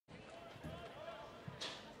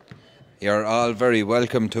You're all very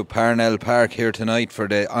welcome to Parnell Park here tonight for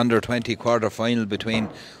the under-20 quarter-final between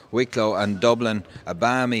Wicklow and Dublin. A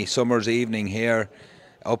balmy summer's evening here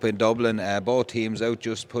up in Dublin. Both teams out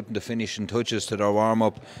just putting the finishing touches to their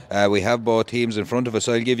warm-up. We have both teams in front of us.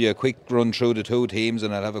 I'll give you a quick run through the two teams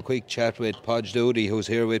and I'll have a quick chat with Podge Doody, who's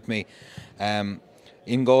here with me.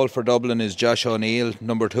 In goal for Dublin is Josh O'Neill,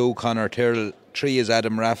 number 2 Conor Tyrrell, 3 is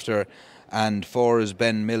Adam Rafter and 4 is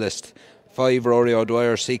Ben Millist. 5 Rory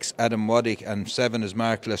O'Dwyer, 6 Adam Waddick and 7 is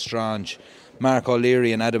Mark Lestrange. Mark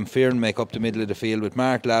O'Leary and Adam Fearn make up the middle of the field with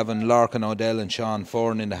Mark Lavin, Larkin O'Dell and Sean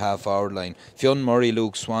Foran in the half forward line. Fionn Murray,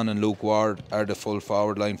 Luke Swan and Luke Ward are the full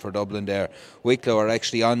forward line for Dublin there. Wicklow are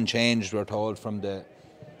actually unchanged, we're told, from the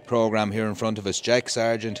programme here in front of us. Jack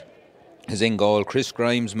Sargent is in goal. Chris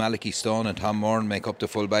Grimes, Malachy Stone and Tom Moran make up the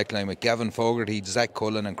full back line with Gavin Fogarty, Zach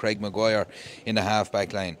Cullen and Craig Maguire in the half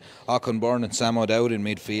back line. Auchen Byrne and Sam O'Dowd in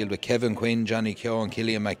midfield with Kevin Quinn, Johnny Keogh and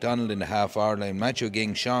Killian MacDonald in the half forward line. Matthew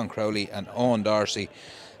Ging, Sean Crowley and Owen Darcy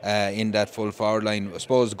in that full forward line. I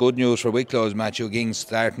suppose the good news for Wicklow is Matthew Ging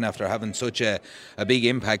starting after having such a big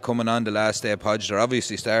impact coming on the last day. Podge, they're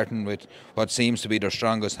obviously starting with what seems to be their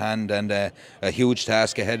strongest hand and a huge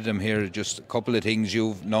task ahead of them here. Just a couple of things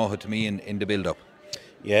you've noted to me in the build-up.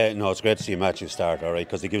 Yeah, no, it's great to see Matthew start, all right,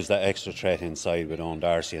 because he gives that extra threat inside with Owen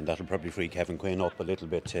Darcy, and that'll probably free Kevin Quinn up a little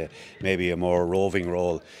bit to maybe a more roving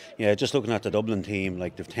role. Yeah, just looking at the Dublin team,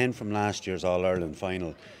 like they've 10 from last year's All-Ireland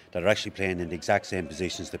final that are actually playing in the exact same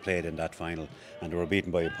positions they played in that final, and they were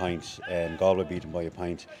beaten by a point, and Galway beaten by a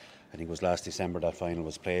point. I think it was last December that final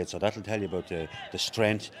was played, so that'll tell you about the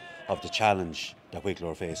strength of the challenge that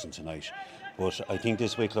Wicklow are facing tonight. But I think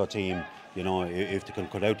this Wicklow team, you know, if they can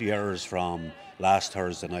cut out the errors from last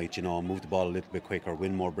Thursday night, you know, move the ball a little bit quicker,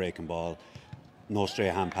 win more breaking ball, no stray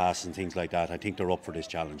hand passes and things like that, I think they're up for this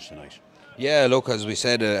challenge tonight. Yeah, look, as we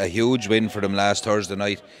said, a huge win for them last Thursday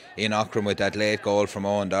night in Auckland with that late goal from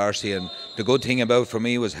Owen Darcy. And the good thing about for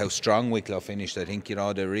me was how strong Wicklow finished. I think, you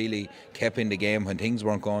know, they really kept in the game when things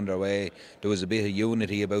weren't going their way. There was a bit of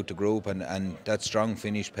unity about the group, and that strong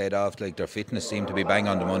finish paid off. Like, their fitness seemed to be bang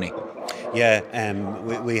on the money. Yeah,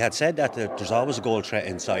 we had said that there's always a goal threat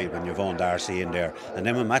inside when you've Owen Darcy in there. And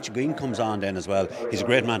then when Matthew Green comes on then as well, he's a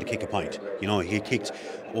great man to kick a point. You know, he kicked,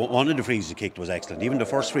 one of the frees he kicked was excellent. Even the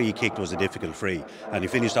first free he kicked was a difficult free. And he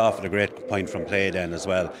finished off with a great point from play then as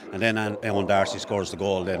well. And then Owen Darcy scores the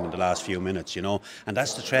goal then in the last few minutes, you know. And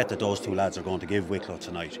that's the threat that those two lads are going to give Wicklow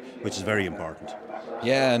tonight, which is very important.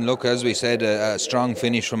 Yeah, and look, as we said, a strong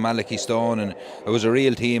finish from Malachy Stone, and it was a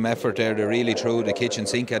real team effort there. They really threw the kitchen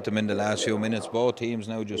sink at them in the last few minutes. Both teams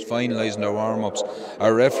now just finalising their warm-ups.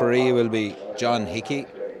 Our referee will be John Hickey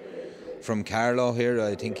from Carlow here.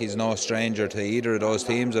 I think he's no stranger to either of those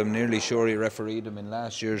teams. I'm nearly sure he refereed them in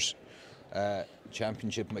last year's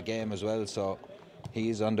championship game as well, so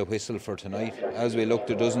he's on the whistle for tonight. As we look,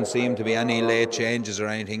 there doesn't seem to be any late changes or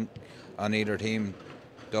anything on either team.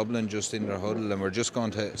 Dublin just in their huddle, and we're just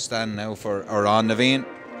going to stand now for Oran Naveen.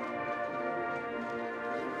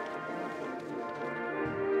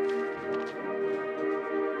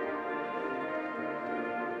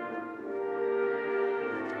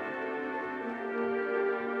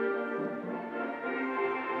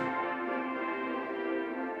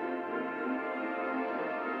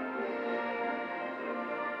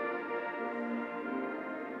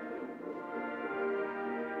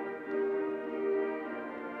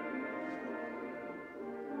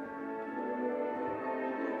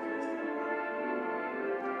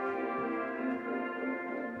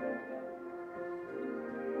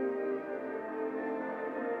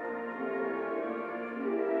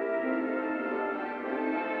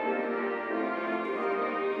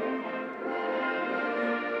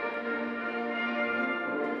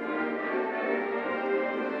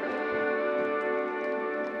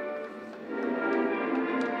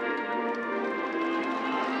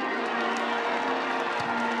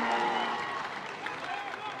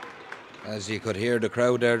 As you could hear the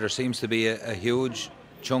crowd there seems to be a huge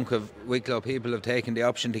chunk of Wicklow people have taken the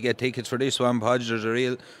option to get tickets for this one. Podge, there's a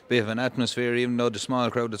real bit of an atmosphere, even though the small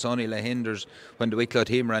crowd that's only Lahinders. When the Wicklow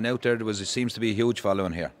team ran out there, it seems to be a huge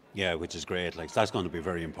following here. Yeah, which is great. Like, that's going to be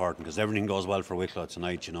very important because everything goes well for Wicklow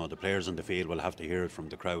tonight. You know, the players on the field will have to hear it from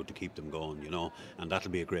the crowd to keep them going, you know, and that'll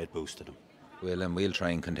be a great boost to them. Well, and we'll try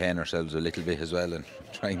and contain ourselves a little bit as well and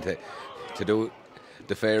trying to do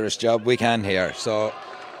the fairest job we can here. So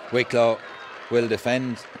Wicklow will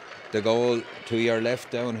defend the goal to your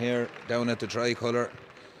left down here, down at the tricolour.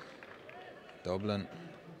 Dublin.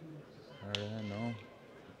 No.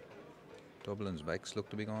 Dublin's backs look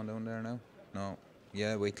to be going down there now. No.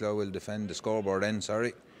 Yeah, Wicklow will defend the scoreboard end,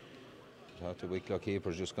 sorry. I thought the Wicklow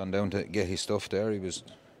keeper's just gone down to get his stuff there. He was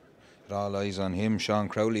Got all eyes on him. Sean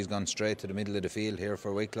Crowley's gone straight to the middle of the field here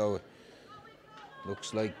for Wicklow.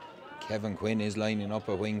 Looks like Kevin Quinn is lining up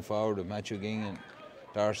a wing forward with Matthew Ging and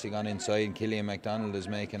Darcy gone inside, and Killian MacDonald is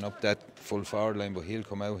making up that full forward line, but he'll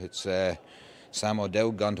come out. It's Sam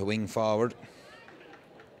O'Dowd gone to wing forward.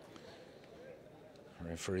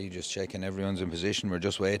 Referee just checking everyone's in position. We're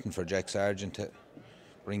just waiting for Jack Sargent to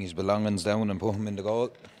bring his belongings down and put him in the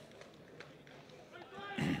goal.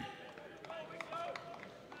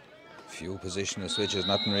 Few positional switches,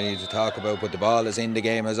 nothing really to talk about, but the ball is in, the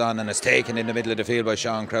game is on, and it's taken in the middle of the field by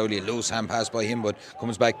Sean Crowley. Loose hand pass by him, but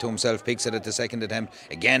comes back to himself, picks it at the second attempt.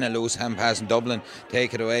 Again a loose hand pass, and Dublin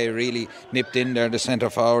take it away. Really nipped in there, the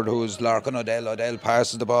centre forward, who is Larkin O'Dell. O'Dell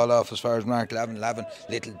passes the ball off as far as Mark Lavin.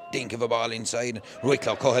 Little dink of a ball inside.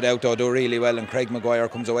 Wicklow cut it out though, do really well, and Craig Maguire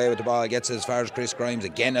comes away with the ball, gets it as far as Chris Grimes.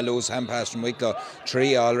 Again a loose hand pass from Wicklow.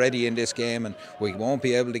 3 already in this game, and we won't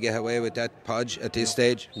be able to get away with that, Podge, at this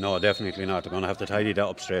stage. No, definitely not. They're going to have to tidy that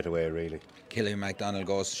up straight away, really. Killian MacDonald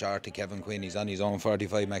goes short to Kevin Quinn. He's on his own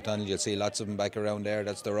 45. MacDonald, you'll see lots of them back around there.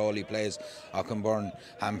 That's the role he plays. Aukenburn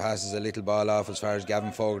hand passes a little ball off as far as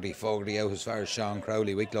Gavin Fogarty. Fogarty out as far as Sean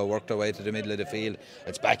Crowley. Wicklow worked their way to the middle of the field.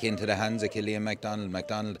 It's back into the hands of Killian MacDonald.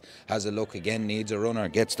 MacDonald has a look again, needs a runner,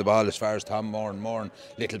 gets the ball as far as Tom Moran. Moran,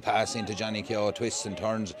 little pass into Johnny Keogh, twists and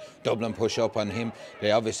turns. Dublin push up on him.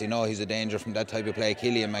 They obviously know he's a danger from that type of play.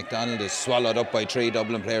 Killian MacDonald is swallowed up by 3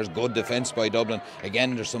 Dublin players. Good defence by Dublin.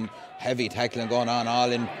 Again, there's some heavy tackling going on,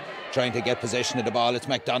 all in trying to get possession of the ball. It's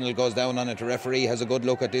MacDonald goes down on it. The referee has a good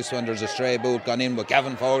look at this one. There's a stray boot gone in, but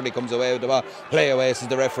Gavin Fogarty comes away with the ball. Play away, says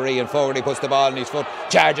the referee, and Fogarty puts the ball in his foot,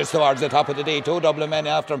 charges towards the top of the D. 2 Dublin men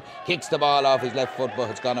after him, kicks the ball off his left foot, but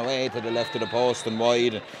it's gone away to the left of the post and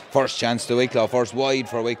wide. First chance to Wicklow, first wide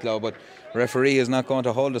for Wicklow, but referee is not going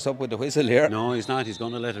to hold us up with the whistle here. No, he's not. He's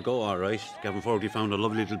going to let it go, all right. Gavin Fogarty found a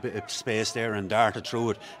lovely little bit of space there and darted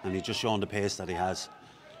through it, and he's just shown the pace that he has.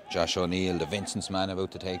 Josh O'Neill, the Vincent's man,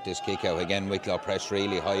 about to take this kick out. Again, Wicklow pressed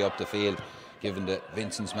really high up the field, giving the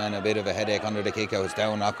Vincent's man a bit of a headache under the kick out. It's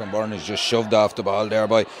down. Aukenburn is just shoved off the ball there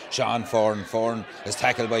by Sean Foran. Foran is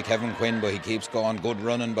tackled by Kevin Quinn, but he keeps going. Good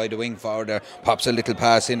running by the wing forward there. Pops a little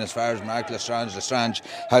pass in as far as Mark Lestrange. Lestrange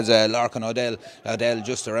has Larkin O'Dell. O'Dell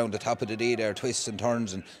just around the top of the D there, twists and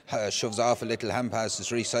turns and shoves off a little hand pass.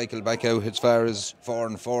 It's recycled back out as far as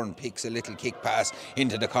Foran. Foran picks a little kick pass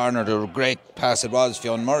into the corner. The great pass it was.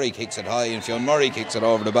 Fionn Murray kicks it high, and Fionn Murray kicks it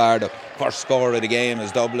over the bar. The first score of the game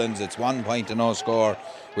is Dublin's. It's 1 point to no score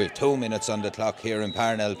with 2 minutes on the clock here in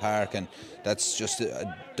Parnell Park, and that's just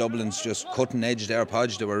Dublin's just cutting edge there,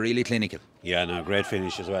 Podge. They were really clinical. Yeah, no, great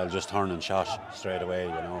finish as well, just turn and shot straight away, you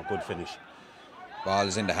know, good finish. Ball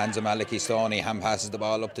is in the hands of Malachy Stoney. Hand passes the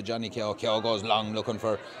ball up to Johnny Keogh. Keogh goes long looking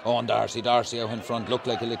for Owen Darcy. Darcy out in front, looked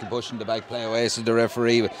like a little push in the back. Play away, says the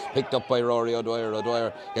referee. Picked up by Rory O'Dwyer.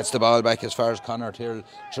 O'Dwyer gets the ball back as far as Conor Tyrrell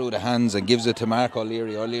through the hands and gives it to Mark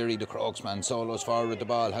O'Leary. O'Leary, the Crokes man, solos forward with the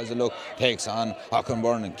ball, has a look, takes on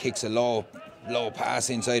Aukenburn and kicks a low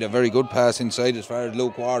pass inside, a very good pass inside as far as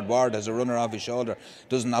Luke Ward. Ward has a runner off his shoulder,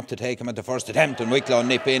 doesn't opt to take him at the first attempt, and Wicklow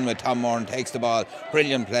nip in with Tom Moran, takes the ball.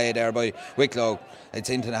 Brilliant play there by Wicklow.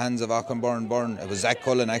 It's into the hands of Aukenburn. It was Zach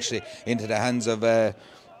Cullen actually, into the hands of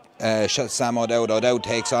Sam O'Dowd. O'Dowd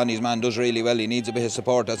takes on his man, does really well. He needs a bit of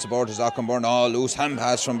support. That support is Aukenburn. Loose hand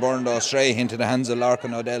pass from Burndo straight into the hands of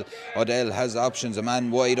Larkin O'Dell. O'Dell has options. A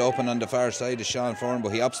man wide open on the far side is Sean Foran, but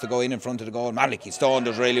he opts to go in front of the goal. Malachy Stone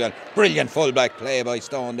does really well. Brilliant full-back play by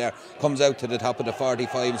Stone there. Comes out to the top of the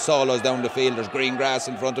 45, solos down the field. There's green grass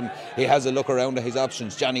in front of him. He has a look around at his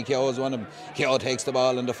options. Johnny Keogh is one of them. Keogh takes the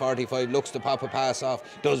ball in the 45, looks to pop a pass off.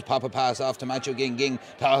 Does pop a pass off to Matthew Ging. Ging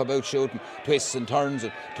talk about shooting. Twists and turns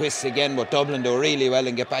it. Twists again, but Dublin do really well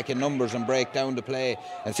and get back in numbers and break down the play.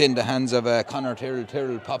 It's in the hands of Conor Tyrrell.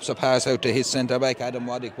 Tyrrell pops a pass out to his centre back Adam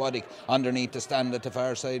Waddick. Waddick underneath the stand at the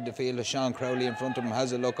far side of the field. Sean Crowley in front of him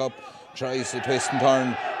has a look up, tries to twist and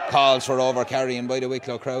turn, calls for over carrying by the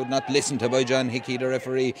Wicklow crowd, not listened to by John Hickey, the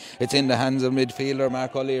referee. It's in the hands of midfielder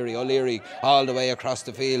Mark O'Leary. O'Leary all the way across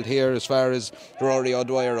the field here as far as Rory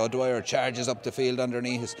O'Dwyer. O'Dwyer charges up the field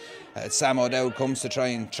underneath. Sam O'Dowd comes to try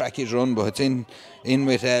and track his run, but it's in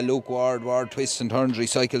with Luke Ward. Ward twists and turns,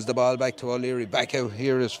 recycles the ball back to O'Leary. Back out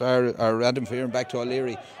here as far, or Adam Fearon back to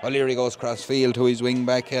O'Leary. O'Leary goes cross field to his wing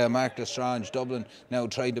back Mark Lestrange. Dublin now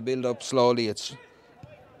tried to build up slowly. It's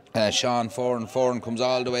Sean Foran comes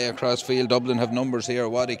all the way across field. Dublin have numbers here.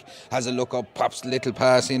 Waddick has a look up, pops a little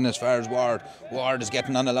pass in as far as Ward. Ward is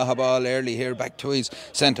getting on a lot of ball early here, back to his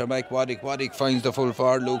centre back Waddick. Waddick finds the full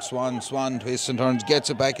forward Luke Swan twists and turns, gets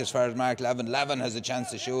it back as far as Mark Lavin. Lavin has a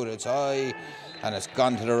chance to shoot, it's high and it's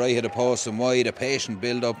gone to the right of the post and wide. A patient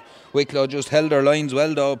build up. Wicklow just held their lines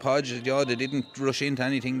well though, Podge. They didn't rush into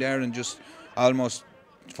anything there and just almost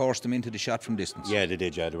forced them into the shot from distance. Yeah, they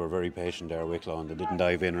did. Yeah, they were very patient there, Wicklow, and they didn't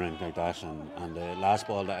dive in or anything like that. And the last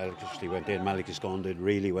ball that actually went in, Malachy Scone did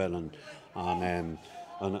really well on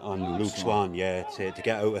Luke Swan. Yeah, to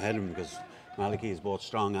get out ahead of him, because Malachy is both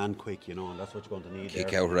strong and quick, and that's what you're going to need.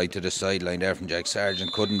 Kick out right to the sideline there from Jack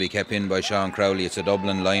Sargent. Couldn't be kept in by Sean Crowley. It's a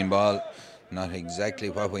Dublin line ball. Not exactly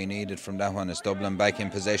what we needed from that one. It's Dublin back in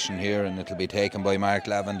possession here, and it'll be taken by Mark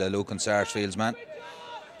Lavin, the Lucan Sarsfield's man.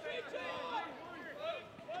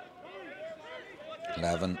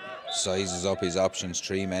 Lavin sizes up his options,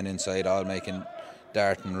 3 men inside, all making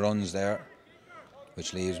darting runs there,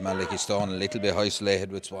 which leaves Malachy Stone a little bit isolated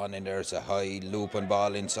with Swan in there. It's a high looping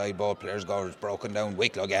ball inside, both players go, it's broken down.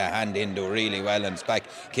 Wicklow get a hand in, do really well, and it's back.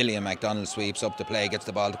 Killian MacDonald sweeps up the play, gets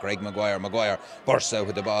the ball to Craig Maguire. Maguire bursts out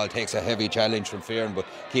with the ball, takes a heavy challenge from Fearon, but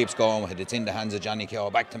keeps going with it. It's in the hands of Johnny Keogh,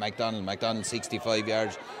 back to MacDonald. MacDonald 65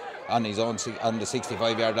 yards on his own, on the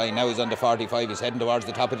 65-yard line. Now he's on the 45. He's heading towards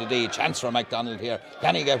the top of the D. Chance for MacDonald here.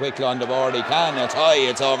 Can he get Wicklow on the board? He can. It's high.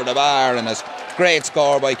 It's over the bar, and it's great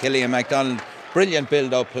score by Killian MacDonald. Brilliant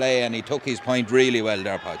build-up play, and he took his point really well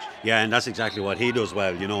there, Podge. Yeah, and that's exactly what he does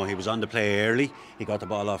well. He was on the play early. He got the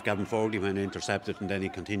ball off Gavin Fogarty when he intercepted, and then he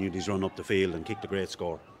continued his run up the field and kicked a great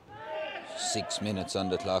score. 6 minutes on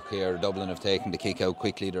the clock here. Dublin have taken the kick out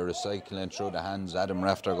quickly. They're recycling through the hands. Adam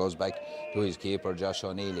Rafter goes back to his keeper, Josh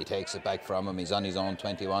O'Neill. He takes it back from him. He's on his own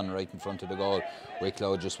 21 right in front of the goal.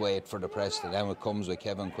 Wicklow just wait for the press, and then it comes with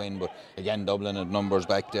Kevin Quinn. But again, Dublin had numbers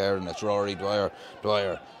back there, and it's Rory Dwyer.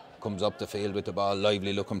 Dwyer comes up the field with the ball,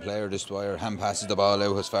 lively looking player this Dwyer, hand passes the ball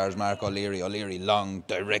out as far as Mark O'Leary. O'Leary long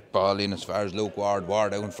direct ball in as far as Luke Ward.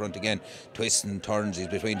 Ward out in front again, twists and turns, he's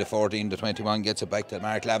between the 14 to 21, gets it back to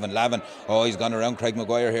Mark Lavin. He's gone around Craig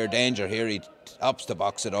Maguire here, danger here, he opts to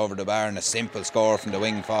box it over the bar, and a simple score from the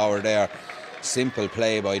wing forward there. Simple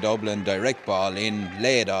play by Dublin, direct ball in,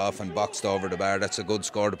 laid off and boxed over the bar. That's a good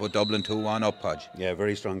score to put Dublin 2-1 up, Podge. Yeah,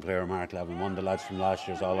 very strong player, Mark Lavin, one of the lads from last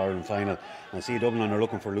year's All-Ireland final. I see Dublin are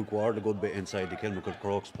looking for Luke Ward a good bit inside the Kilmacud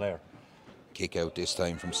Crokes player. Kick out this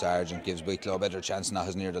time from Sargent, gives Wicklow a better chance, not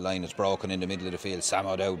as near the line. It's broken in the middle of the field. Sam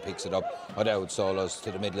O'Dowd picks it up. O'Dowd solos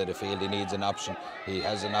to the middle of the field. He needs an option. He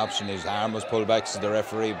has an option. His arm was pulled back, so the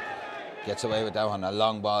referee gets away with that one. A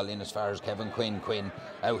long ball in as far as Kevin Quinn. Quinn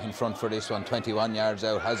out in front for this one, 21 yards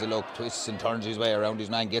out, has a look, twists and turns his way around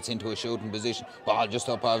his man, gets into a shooting position. Ball just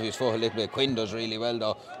up off his foot a little bit. Quinn does really well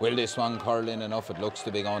though. Will this one curl in enough? It looks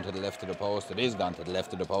to be going to the left of the post. It is gone to the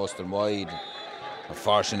left of the post and wide.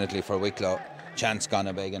 Unfortunately for Wicklow, chance gone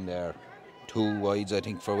a begging there. 2 wides I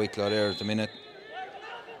think for Wicklow there at the minute.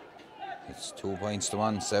 It's 2 points to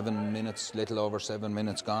 1, 7 minutes, little over 7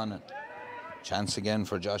 minutes gone. Chance again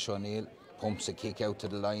for Josh O'Neill. Pumps a kick out to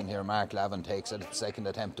the line here. Mark Lavin takes it at the second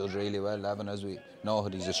attempt, does really well. Lavin, as we know,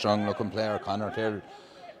 he's a strong looking player. Conor Till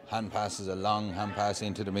hand passes, a long hand pass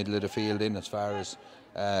into the middle of the field in as far as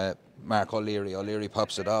Mark O'Leary. O'Leary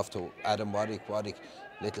pops it off to Adam Waddick. Waddick,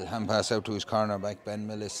 little hand pass out to his cornerback Ben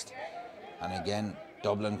Millist. And again,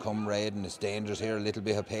 Dublin come raiding. It's dangerous here. A little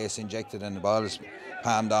bit of pace injected, and the ball is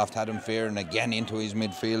palmed off to Adam Fearon again into his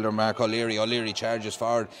midfielder Mark O'Leary. O'Leary charges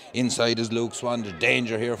forward. Inside is Luke Swan. There's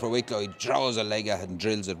danger here for Wicklow. He draws a leg at it and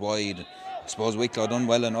drills it wide. I suppose Wicklow done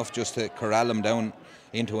well enough just to corral him down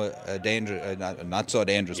into a not so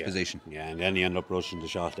dangerous position. Yeah, and then he ended up rushing the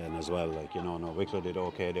shot then as well. Wicklow did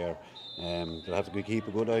okay there. They'll have to keep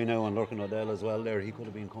a good eye now on Lurkin O'Dell as well there. He could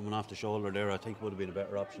have been coming off the shoulder there. I think would have been a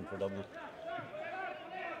better option for Dublin.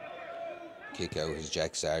 Kick out is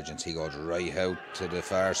Jack Sargent. He goes right out to the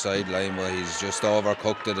far sideline, but he's just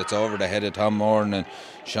overcooked it. It's over the head of Tom Moran, and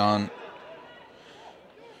Sean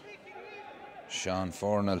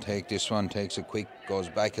Foran will take this one, takes it quick, goes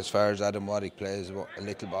back as far as Adam Waddick, plays a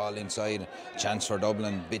little ball inside. Chance for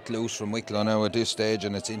Dublin, bit loose from Wicklow now at this stage,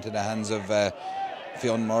 and it's into the hands of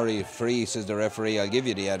Fionn Murray. Free, says the referee. I'll give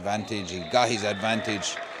you the advantage. He got his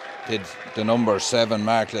advantage. Did the number 7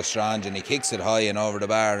 Mark Lestrange, and he kicks it high and over the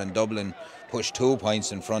bar, and Dublin pushed 2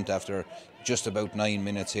 points in front after just about 9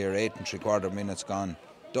 minutes here. 8 3/4 minutes gone.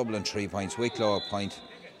 Dublin 3 points, Wicklow a point.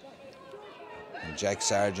 And Jack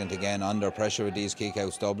Sargent again under pressure with these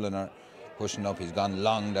kickouts. Dublin are pushing up. He's gone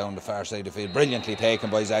long down the far side of the field. Brilliantly taken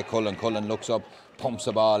by Zach Cullen. Cullen looks up, pumps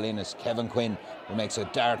the ball in as Kevin Quinn, who makes a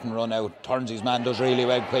darting run out, turns his man, does really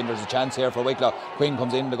well. Quinn, there's a chance here for Wicklow. Quinn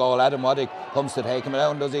comes in the goal. Adam Waddick comes to take him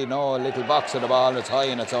down, does he? No, a little box of the ball. It's high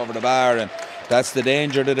and it's over the bar, and that's the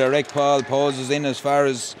danger that Eric Paul poses in as far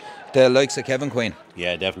as the likes of Kevin Quinn.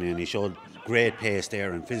 Yeah, definitely, and he showed great pace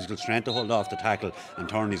there and physical strength to hold off the tackle and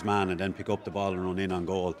turn his man and then pick up the ball and run in on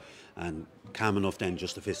goal, and calm enough then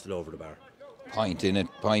just to fist it over the bar. Point in it,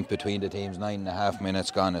 point between the teams, 9.5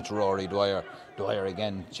 minutes gone. It's Rory Dwyer. Dwyer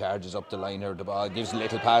again charges up the line here, the ball, gives a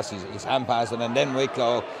little pass, he's hand passing, and then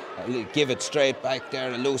Wicklow give it straight back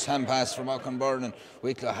there, a loose hand pass from Auchenburn, and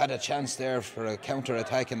Wicklow had a chance there for a counter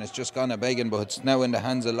attack, and it's just gone a begging, but it's now in the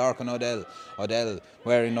hands of Larkin Odell. Odell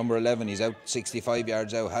wearing number 11, he's out 65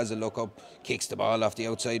 yards out, has a look up, kicks the ball off the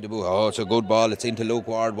outside the boot. Oh, it's a good ball, it's into Luke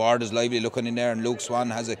Ward. Ward is lively looking in there, and Luke Swan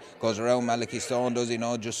has it, goes around Malachy Stone, does he?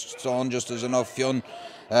 No, just Stone just does enough. Fionn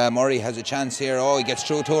Murray has a chance here. Oh, he gets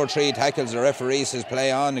through 2 or 3 tackles. The referee says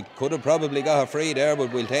play on. It could have probably got a free there,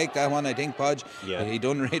 but we'll take that one, I think, Podge. Yeah. He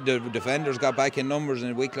done read the defenders got back in numbers,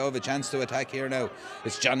 and Wicklow have a chance to attack here now.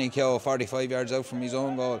 It's Johnny Keogh, 45 yards out from his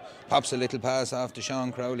own goal. Pops a little pass off to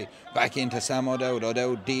Sean Crowley. Back into Sam O'Dowd.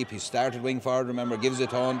 O'Dowd deep. He started wing forward, remember, gives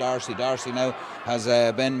it to Owen Darcy. Darcy now has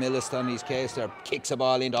Ben Millist on his case there. Kicks a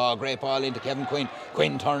ball into, great ball into Kevin Quinn.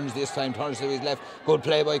 Quinn turns this time, turns to his left. Good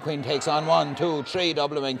play by Quinn. Takes on 1, 2, 3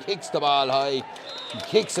 Dublin, kicks the ball high,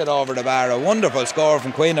 kicks it over the bar. A wonderful score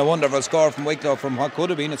from Quinn, a wonderful score from Wicklow from what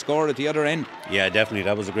could have been a score at the other end. Yeah, definitely,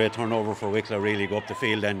 that was a great turnover for Wicklow, really. Go up the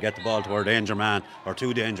field and get the ball to our danger man, or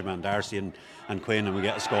 2 danger men, Darcy and Quinn, and we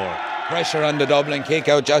get a score. Pressure on the Dublin kick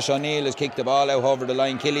out. Josh O'Neill has kicked the ball out over the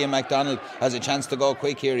line. Killian MacDonald has a chance to go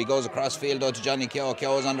quick here. He goes across field out to Johnny Keogh.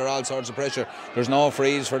 Keogh is under all sorts of pressure. There's no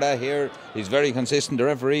freeze for that here. He's very consistent. The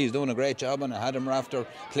referee is doing a great job on it. Adam Rafter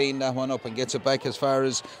cleaned that one up and gets it back as far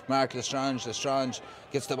as Mark Lestrange. Lestrange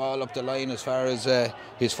gets the ball up the line as far as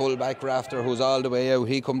his full-back Rafter, who's all the way out.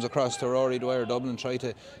 He comes across to Rory Dwyer. Dublin try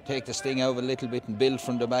to take the sting out a little bit and build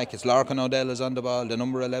from the back. It's Larkin O'Dell is on the ball, the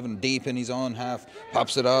number 11, deep in his own half.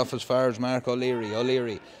 Pops it off as far as Mark O'Leary.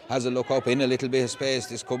 O'Leary has a look up in a little bit of space.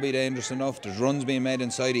 This could be dangerous enough. There's runs being made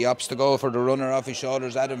inside. He opts to go for the runner off his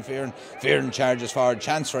shoulders. Adam Fearon. Fearon charges forward.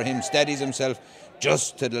 Chance for him. Steadies himself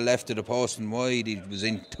just to the left of the post and wide. He was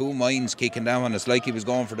in 2 minds kicking down, and it's like he was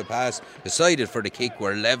going for the pass. Decided for the kick.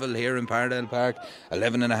 We're level here in Parnell Park.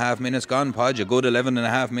 11.5 minutes gone, Podge. A good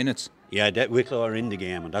 11.5 minutes. Yeah, Wicklow are in the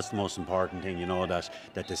game, and that's the most important thing, you know, that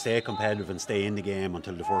they stay competitive and stay in the game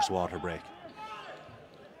until the first water break.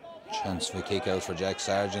 Chance for kick out for Jack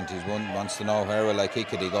Sargent. He's wants to know where will I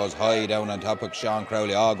kick it. He goes high down on top of Sean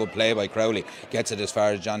Crowley. Good play by Crowley. Gets it as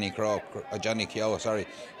far as Johnny Keogh.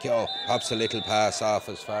 Keogh pops a little pass off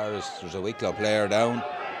as far as there's a Wicklow player down.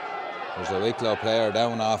 There's a Wicklow player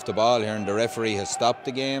down off the ball here, and the referee has stopped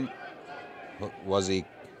the game. Was he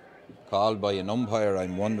called by an umpire?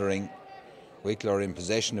 I'm wondering. Wicklow are in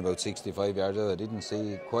possession about 65 yards out. I didn't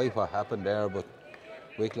see quite what happened there, but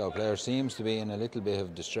Wicklow player seems to be in a little bit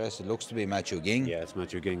of distress. It looks to be Matthew Ging. Yeah, it's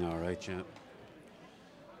Matthew Ging, all right, yeah.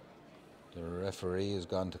 The referee has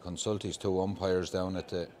gone to consult his 2 umpires down at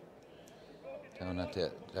the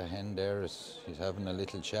end there. He's having a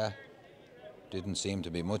little chat. Didn't seem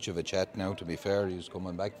to be much of a chat now, to be fair. He was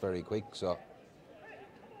coming back very quick, so.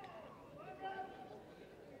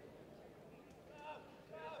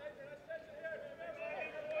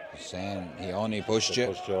 He's saying he only pushed you.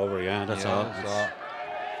 Pushed you over, yeah, that's all.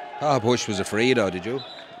 So, push was a free though, did you?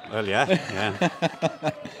 Well, yeah.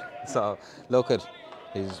 So,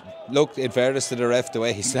 in fairness to the ref, the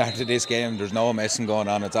way he started this game, there's no messing going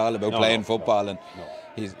on. It's all about playing football, and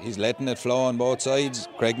he's letting it flow on both sides.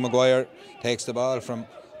 Craig Maguire takes the ball from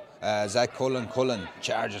Zach Cullen. Cullen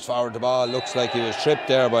charges forward the ball. Looks like he was tripped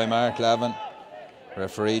there by Mark Lavin.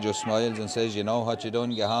 Referee just smiles and says, you know what you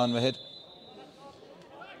done, get on with it.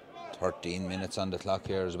 13 minutes on the clock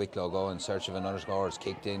here as Wicklow go in search of another score. It's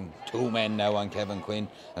kicked in. 2 men now on Kevin Quinn,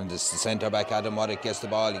 and the centre back Adam Waddick gets the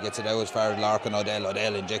ball. He gets it out as far as Larkin Odell.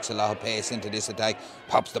 Odell injects a lot of pace into this attack,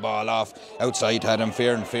 pops the ball off outside to Adam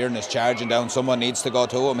Fearon. Fearon is charging down. Someone needs to go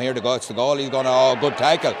to him. Here to go. It's the goal. He's going to good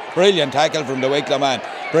tackle. Brilliant tackle from the Wicklow man.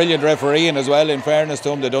 Brilliant refereeing as well, in fairness to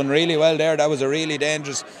him. They done really well there. That was a really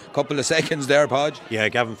dangerous couple of seconds there, Podge. Yeah,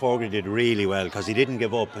 Gavin Fogarty did really well because he didn't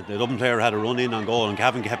give up. The Dublin player had a run in on goal, and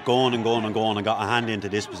Gavin kept going and got a hand in to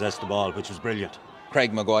dispossess the ball, which was brilliant.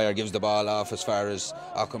 Craig Maguire gives the ball off as far as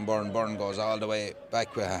Auchenburn. Byrne goes all the way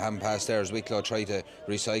back with a hand pass there as Wicklow try to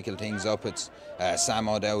recycle things up. It's Sam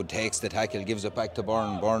O'Dowd takes the tackle, gives it back to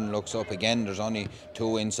Byrne. Byrne looks up again. There's only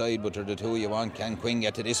two inside, but they're the two you want. Can Quinn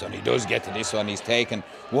get to this one? He does get to this one. He's taken.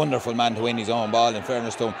 Wonderful man to win his own ball, in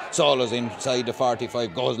fairness to him. Solo's inside the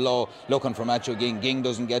 45, goes low, looking for Matthew Ging. Ging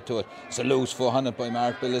doesn't get to it. It's a loose foot on it by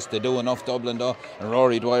Mark Billis. They do enough, Dublin though. And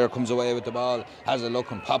Rory Dwyer comes away with the ball, has a look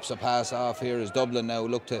and pops a pass off here as Dublin now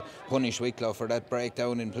look to punish Wicklow for that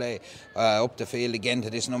breakdown in play. Up the field again to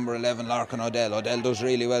this number 11, Larkin O'Dell. O'Dell does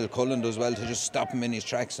really well. Cullen does well to just stop him in his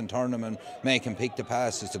tracks and turn him and make him pick the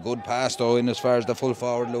pass. It's a good pass though in as far as the full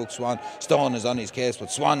forward Luke Swan. Stone is on his case, but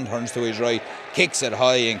Swan turns to his right, kicks it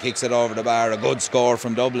high and kicks it over the bar. A good score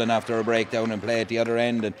from Dublin after a breakdown and play at the other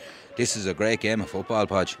end. And this is a great game of football,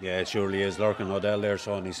 Podge. Yeah, it surely is. Larkin O'Dell there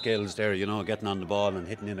showing his skills there, you know, getting on the ball and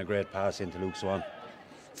hitting in a great pass into Luke Swan.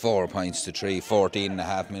 4 points to 3, 14 and a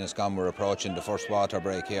half minutes gone. We're approaching the first water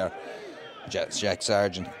break here. Jack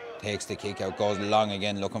Sargent takes the kick out, goes long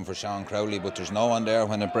again looking for Sean Crowley, but there's no one there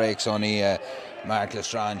when it breaks. Only Mark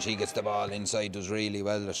Lestrange, he gets the ball inside, does really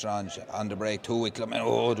well. Lestrange on the break to Wicklow.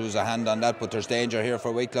 Oh, there was a hand on that, but there's danger here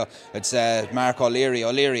for Wicklow. It's Mark O'Leary.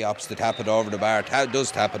 O'Leary opts to tap it over the bar.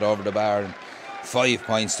 Does tap it over the bar. And 5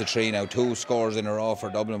 points to 3 now. 2 scores in a row for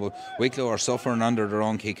Dublin, but Wicklow are suffering under their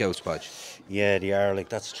own kick-outs, Podge. Yeah, they are. Like,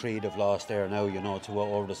 that's 3 they've lost there now, you know, 2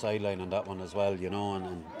 over the sideline on that one as well, you know,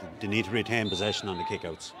 and they need to retain possession on the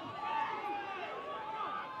kick-outs.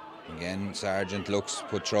 Again, Sargent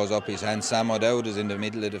throws up his hand. Sam O'Dowd is in the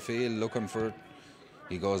middle of the field looking for it.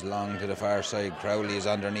 He goes long to the far side. Crowley is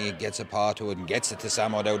underneath, gets a paw to it and gets it to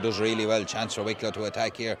Sam O'Dowd. Does really well. Chance for Wicklow to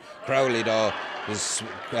attack here. Crowley though is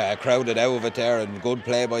crowded out of it there, and good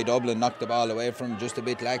play by Dublin. Knocked the ball away from him just a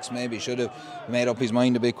bit lax. Maybe should have made up his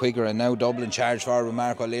mind a bit quicker. And now Dublin charge forward with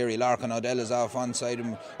Mark O'Leary. Larkin O'Dell is off one side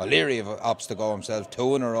him. O'Leary opts to go himself.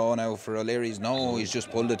 2 in a row now for O'Leary's. No, he's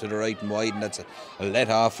just pulled it to the right and wide, and that's a let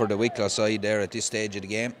off for the Wicklow side there at this stage of the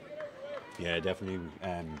game. Yeah, definitely.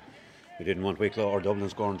 We didn't want Wicklow or Dublin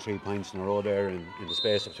scoring 3 points in a row there in the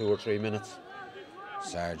space of 2 or 3 minutes.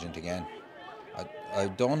 Sargent again. I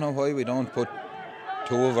don't know why we don't put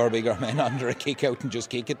 2 of our bigger men under a kick out and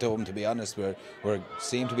just kick it to them, to be honest. We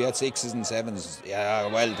seem to be at 6s and 7s. Yeah,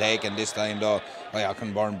 well taken this time though by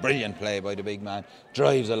Aukenborn. Brilliant play by the big man.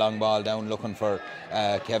 Drives a long ball down looking for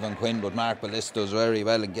Kevin Quinn, but Mark Ballis does very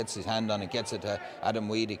well and gets his hand on it, gets it to Adam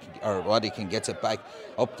Waddick gets it back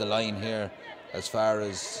up the line here as far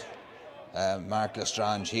as Mark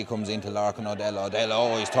Lestrange. He comes into Larkin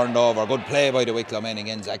O'Dell. He's turned over. Good play by the Wicklow men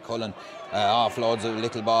again. Zach Cullen offloads a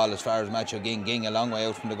little ball as far as Matthew Ging a long way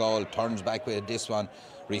out from the goal, turns back with this one,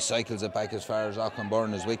 recycles it back as far as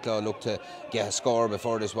Aukenborn as Wicklow look to get a score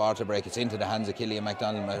before this water break. It's into the hands of Killian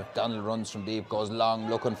MacDonald. MacDonald runs from deep, goes long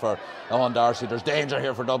looking for Owen Darcy. There's danger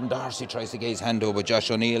here for Dublin. Darcy tries to get his hand over, but Josh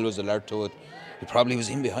O'Neill was alert to it. He probably was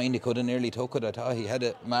in behind, he could have nearly took it. I thought he had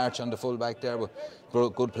a march on the full back there, but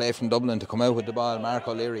good play from Dublin to come out with the ball. Mark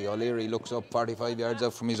O'Leary looks up 45 yards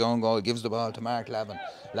out from his own goal, gives the ball to Mark Lavin.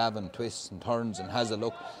 Lavin twists and turns and has a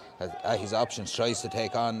look at his options, tries to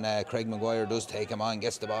take on Craig Maguire, does take him on,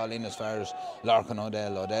 gets the ball in as far as Larkin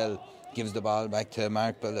O'Dell. O'Dell gives the ball back to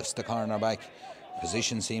Mark Billis, the corner back.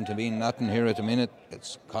 Position seemed to be nothing here at the minute.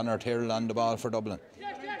 It's Conor Tyrrell on the ball for Dublin.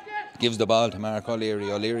 Gives the ball to Mark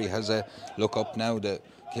O'Leary. O'Leary has a look up now. The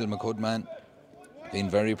Kilmacud man been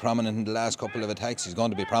very prominent in the last couple of attacks. He's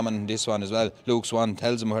going to be prominent in this one as well. Luke Swan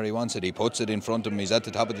tells him where he wants it. He puts it in front of him. He's at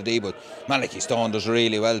the top of the D, but Malachy Stone does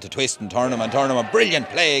really well to twist and turn him. A brilliant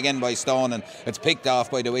play again by Stone, and it's picked off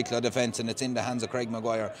by the Wicklow defence, and it's in the hands of Craig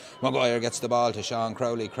Maguire. Maguire gets the ball to Sean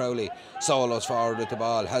Crowley. Crowley solos forward with the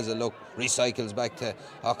ball, has a look, recycles back to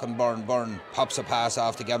Aukenborn. Byrne pops a pass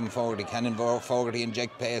off to Gavin Fogarty. Can Fogarty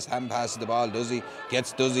inject pace? Hand passes the ball. Does he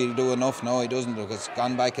do enough? No, he doesn't, because it's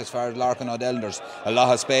gone back as far as Larkin O'Dell. There's a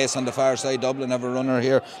lot of space on the far side. Dublin have a runner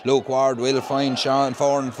here. Luke Ward will find Sean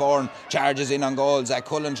Foran charges in on goal. Zach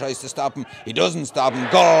Cullen tries to stop him. He doesn't stop him.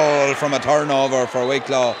 Goal from a turnover for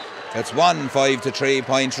Wicklow. It's 1-5 to 3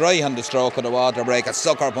 points right on the stroke of the water break. A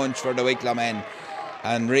sucker punch for the Wicklow men,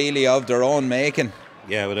 and really of their own making.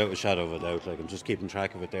 Yeah, without a shadow of a doubt. Like, I'm just keeping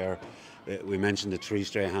track of it there. We mentioned the 3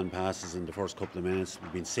 straight hand passes in the first couple of minutes.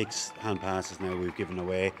 We've been 6 hand passes now we've given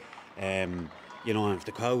away. You know, and if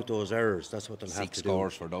they count those errors, that's what they'll have to do. 6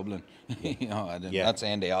 scores for Dublin. You know, I'm not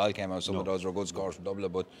saying they all came out. Some of those were good scores for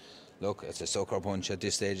Dublin, but look, it's a sucker punch at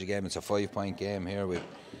this stage of the game. It's a 5-point game here with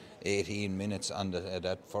 18 minutes on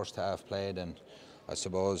that first half played, and I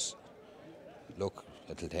suppose, look,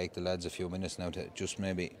 it'll take the lads a few minutes now to just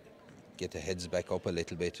maybe get the heads back up a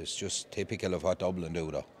little bit. It's just typical of what Dublin do,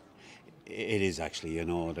 though. It is actually,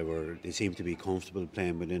 they seem to be comfortable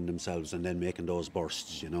playing within themselves and then making those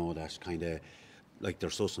bursts, that's kind of like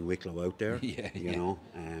there's Sus and Wicklow out there,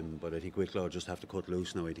 but I think Wicklow just have to cut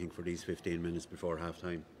loose now, I think, for these 15 minutes before half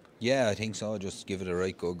time. Yeah, I think so. Just give it a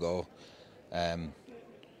right good go.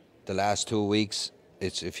 The last 2 weeks,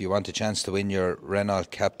 it's if you want a chance to win your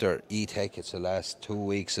Renault Captur E-Tech, it's the last 2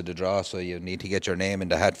 weeks of the draw, so you need to get your name in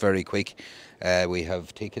the hat very quick. We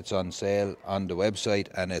have tickets on sale on the website,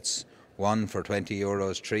 and it's 1 for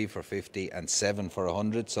 €20, 3 for 50, and 7 for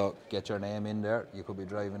 100. So get your name in there. You could be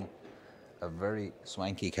driving a very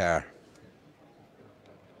swanky car.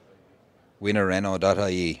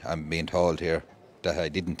 Winnerrenault.ie, I'm being told here that I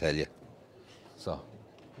didn't tell you. So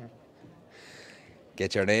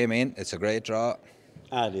get your name in. It's a great draw.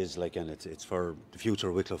 It is, and it's for the future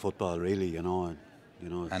of Wicklow football, really,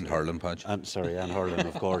 And hurling, Podge. And hurling,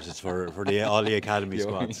 of course. It's for all the academy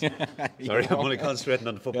squads. Sorry, I'm only concentrating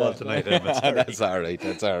on the football tonight. That's all right.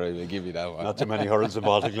 We'll give you that one. Not too many hurls in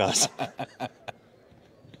Baltic-glass.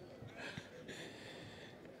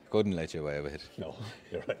 Couldn't let you away with it. No,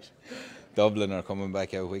 you're right. Dublin are coming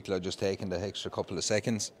back out. Wicklow just taking the extra couple of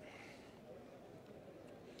seconds.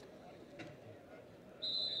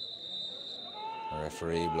 The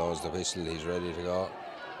referee blows the whistle. He's ready to go.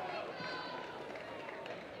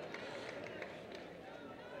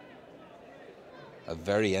 A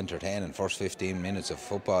very entertaining first 15 minutes of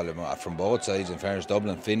football from both sides. In fairness,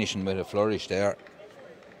 Dublin finishing with a flourish there.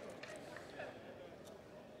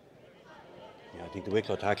 I think the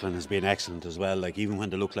Wicklow tackling has been excellent as well. Even when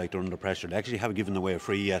they look like they're under pressure, they actually haven't given away a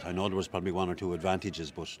free yet. I know there was probably 1 or 2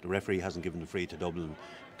 advantages, but the referee hasn't given a free to Dublin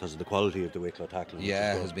because of the quality of the Wicklow tackling.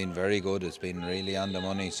 Yeah, it has been very good. It's been really on the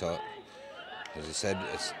money. So, as I said,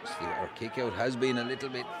 our kick out has been a little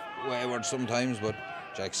bit wayward sometimes, but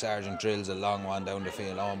Jack Sargent drills a long one down the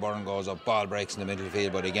field. Owen Byrne goes up, ball breaks in the middle of the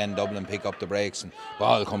field, but again Dublin pick up the breaks and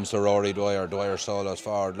ball comes to Rory Dwyer. Dwyer solos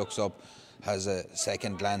forward, looks up, has a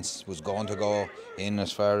second glance, was going to go in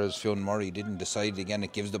as far as Fionn Murray, didn't decide. Again,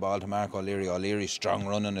 it gives the ball to Mark O'Leary. O'Leary's strong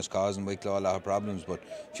running is causing Wicklow a lot of problems, but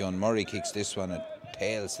Fionn Murray kicks this one, it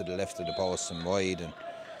tails to the left of the post and wide, and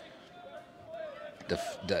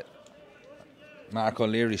the Mark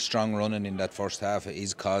O'Leary's strong running in that first half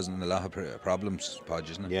is causing a lot of problems, Podge,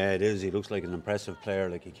 isn't it? Yeah, it is. He looks like an impressive player.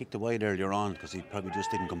 He kicked it wide earlier on because he probably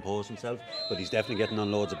just didn't compose himself, but he's definitely getting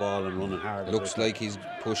on loads of ball and running hard. Looks like he's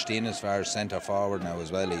pushed in as far as centre forward now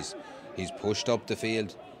as well. He's pushed up the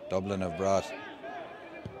field. Dublin have brought,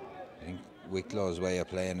 I think Wicklow's way of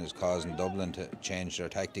playing is causing Dublin to change their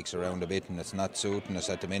tactics around a bit, and it's not suiting us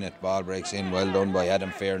at the minute. Ball breaks in, well done by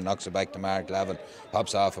Adam Fair, knocks it back to Mark Lavin,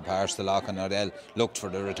 pops off a pass to Lachlan Hodell, looked for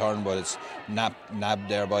the return, but it's nabbed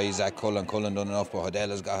there by Zach Cullen. Cullen done enough, but Hodell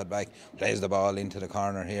has got it back, plays the ball into the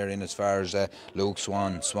corner here in as far as Luke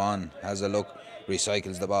Swan. Swan has a look,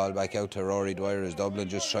 recycles the ball back out to Rory Dwyer as Dublin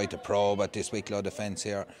just tried to probe at this Wicklow defence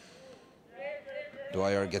here.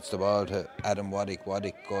 Dwyer gets the ball to Adam Waddick.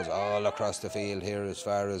 Waddick goes all across the field here as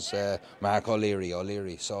far as Mark O'Leary.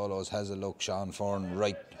 O'Leary solos, has a look. Sean Foran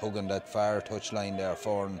right hugging that far touchline there.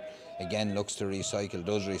 Foran again looks to recycle,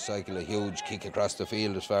 does recycle a huge kick across the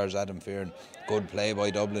field as far as Adam Fearn. Good play by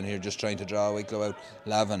Dublin here, just trying to draw Wicklow out.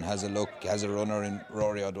 Lavin has a look, has a runner in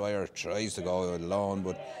Rory O'Dwyer, tries to go alone,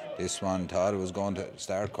 but this one thought it was going to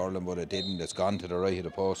start curling, but it didn't. It's gone to the right of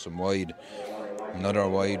the post and wide. Another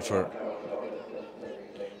wide for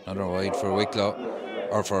Wicklow,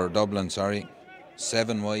 or for Dublin, sorry.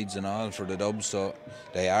 7 wides in all for the Dubs, so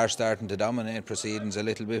they are starting to dominate proceedings a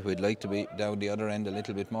little bit. We'd like to be down the other end a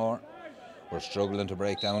little bit more. We're struggling to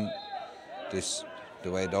break down this,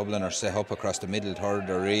 the way Dublin are set up across the middle third.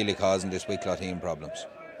 They're really causing this Wicklow team problems.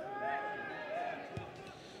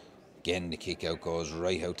 Again, the kick out goes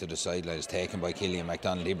right out to the sideline. It's taken by Killian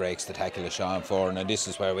MacDonald. He breaks the tackle of Sean Foran, and this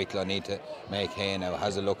is where Wicklow need to make hay now.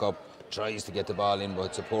 Has a look up, tries to get the ball in, but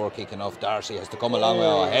it's a poor kick enough. Darcy has to come along with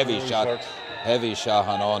a heavy shot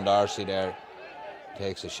on Owen Darcy there.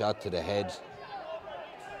 Takes a shot to the head.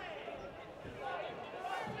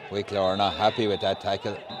 Wicklow are not happy with that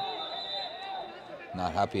tackle.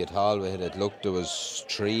 Not happy at all with it. It looked, there was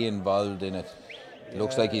 3 involved in it. It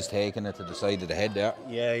looks like he's taken it to the side of the head there.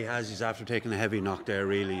 Yeah, he has. He's after taking a heavy knock there,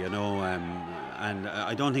 really, you know. And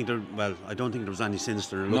I don't think there was any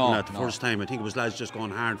sinister looking at the first time. I think it was lads just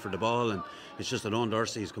going hard for the ball, and it's just that Owen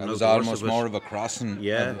Darcy's coming out. It was almost more of a crossing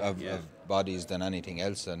of bodies than anything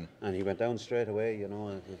else, and he went down straight away. You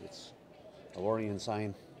know, it's a worrying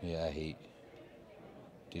sign. Yeah, he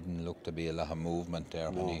didn't look to be a lot of movement there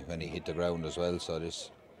when he hit the ground as well. So he's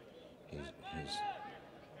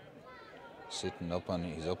sitting up on,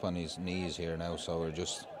 he's up on his knees here now, so we're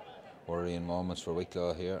just worrying moments for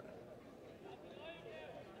Wicklow here.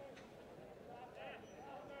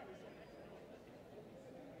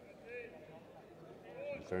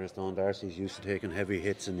 fairness to Darcy's used to taking heavy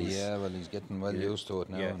hits in these. Yeah, well, he's getting well used to it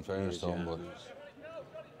now, in fairness to him, but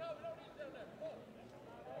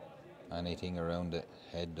anything around the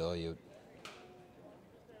head though, you'd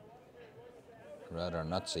rather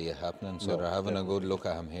not see it happening, so they're having a good look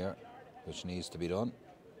at him here, which needs to be done.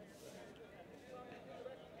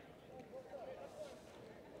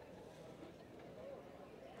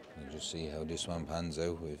 We'll just see how this one pans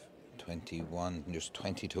out. With 21, just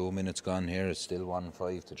 22 minutes gone here. It's still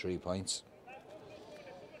 1-5 to 3 points.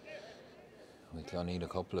 We'll need a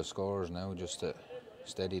couple of scores now just to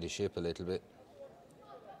steady the ship a little bit.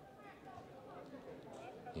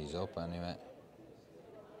 He's up anyway.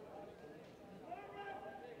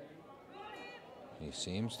 He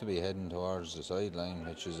seems to be heading towards the sideline,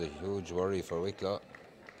 which is a huge worry for Wicklow.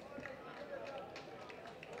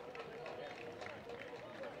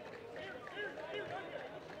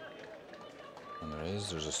 And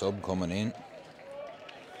there's a sub coming in.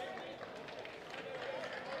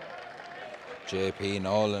 JP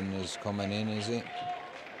Nolan is coming in, is he?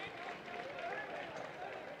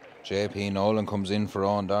 JP Nolan comes in for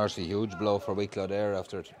Owen Darcy. Huge blow for Wicklow there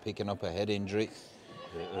after picking up a head injury.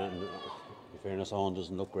 And in fairness, Owen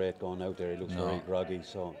doesn't look great going out there. He looks very groggy,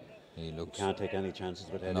 so he can't take any chances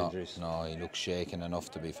with head injuries. No, he looks shaken enough,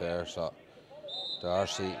 to be fair. So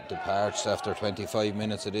Darcy departs after 25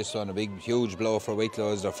 minutes of this one. A big, huge blow for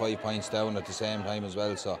Wicklow as they're 5 points down at the same time as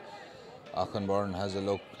well. So Aukenburn has a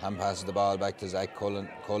look, hand passes the ball back to Zach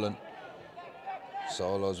Cullen.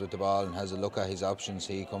 Solos with the ball and has a look at his options.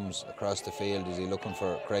 He comes across the field. Is he looking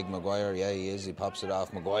for Craig Maguire? Yeah, he is. He pops it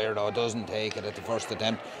off. Maguire, though, doesn't take it at the first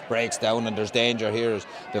attempt. Breaks down, and there's danger here as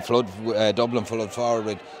the Dublin flood forward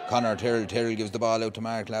with Conor Tyrrell. Tyrrell gives the ball out to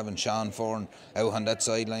Mark Lavin. Sean Foran out on that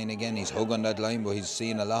sideline again. He's hugging that line, but he's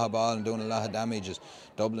seeing a lot of ball and doing a lot of damage as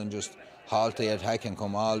Dublin just halt the attack and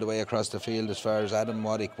come all the way across the field as far as Adam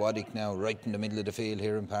Waddick. Waddick now right in the middle of the field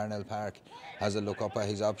here in Parnell Park. Has a look up at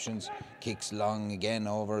his options. Kicks long again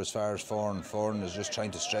over as far as Foran. Foran is just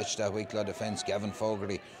trying to stretch that Wicklow defence. Gavin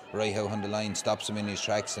Fogarty right out on the line, stops him in his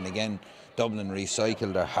tracks, and again Dublin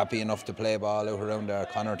recycle. They're happy enough to play ball out around there.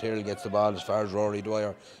 Conor Tyrrell gets the ball as far as Rory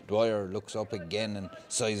Dwyer. Dwyer looks up again and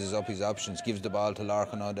sizes up his options, gives the ball to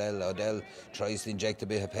Larkin O'Dell. O'Dell tries to inject a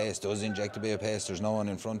bit of pace, does inject a bit of pace. There's no one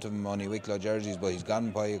in front of him, only Wicklow jerseys, but he's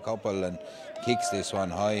gone by a couple and kicks this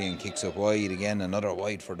one high and kicks it wide again. Another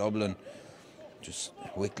wide for Dublin. Just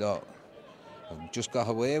Wicklow just got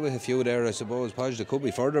away with a few there, I suppose. Podge, they could be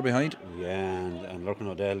further behind. Yeah, and Larkin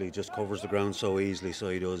O'Dell, he just covers the ground so easily, so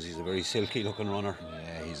he does. He's a very silky looking runner.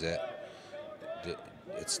 Yeah,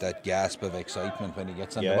 it's that gasp of excitement when he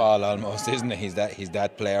gets on the ball almost, isn't it? He's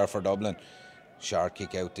that player for Dublin. Short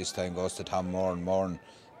kick out this time goes to Tom Moran. Moran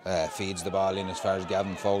feeds the ball in as far as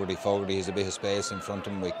Gavin Fogarty. Fogarty has a bit of space in front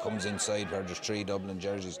of him. He comes inside where there's 3 Dublin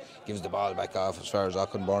jerseys, gives the ball back off as far as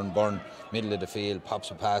Aukenburn. Burn, middle of the field, pops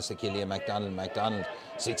a pass to Killian MacDonald. MacDonald,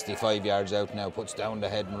 65 yards out now, puts down the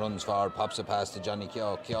head and runs forward, pops a pass to Johnny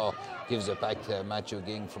Keogh. Keogh gives it back to Matthew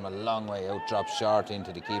Ging from a long way out, drops short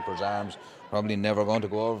into the keeper's arms. Probably never going to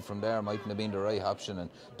go over from there, mightn't have been the right option, and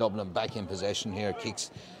Dublin back in possession here, kicks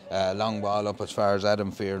long ball up as far as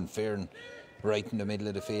Adam Fearon. Fearon right in the middle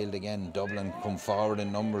of the field again. Dublin come forward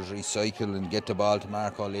in numbers, recycle and get the ball to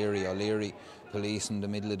Mark O'Leary. O'Leary police in the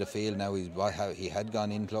middle of the field now. He had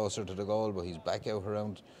gone in closer to the goal, but he's back out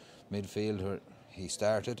around midfield where he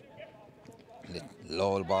started.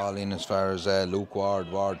 Low ball in as far as Luke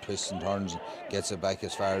Ward. Ward twists and turns and gets it back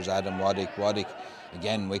as far as Adam Waddick. Waddick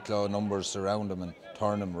again, Wicklow numbers surround him and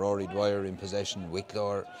turn him. Rory Dwyer in possession. Wicklow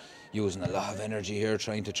are using a lot of energy here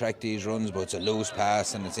trying to track these runs, but it's a loose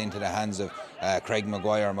pass and it's into the hands of Craig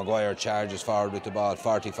Maguire. Maguire charges forward with the ball,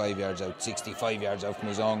 45 yards out, 65 yards out from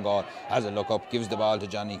his own goal. Has a look up, gives the ball to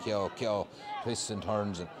Johnny Keogh. Keogh twists and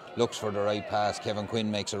turns and looks for the right pass. Kevin Quinn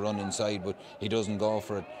makes a run inside, but he doesn't go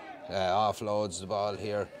for it. Offloads the ball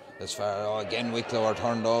here as far. Again, Wicklow are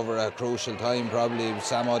turned over at a crucial time. Probably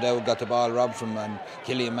Sam O'Dowd got the ball robbed from, and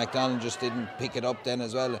Killian MacDonald just didn't pick it up then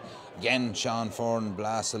as well. Again, Sean Foran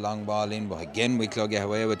blasts a long ball in, but again Wicklow get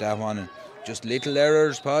away with that one. And just little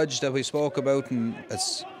errors, Podge, that we spoke about, and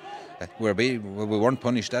it's we weren't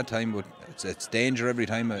punished that time, but it's danger every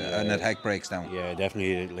time an attack breaks down. Yeah,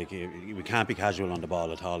 definitely. Like, we can't be casual on the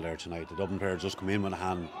ball at all there tonight. The Dublin players just come in with a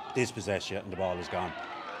hand, dispossess you, and the ball is gone.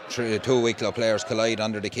 2 Wicklow players collide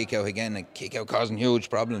under the kick out again, and kick out causing huge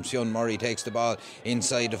problems. Fionn Murray takes the ball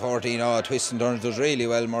inside the 14. Twists and turns, does really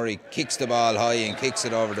well. Murray kicks the ball high and kicks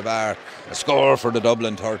it over the bar. A score for the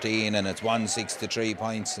Dublin 13, and it's 1-6 to 3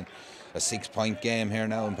 points. And a 6-point game here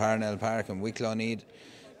now in Parnell Park, and Wicklow need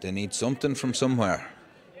something from somewhere.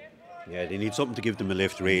 Yeah, they need something to give them a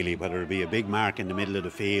lift, really, whether it be a big mark in the middle of the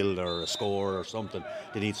field or a score or something.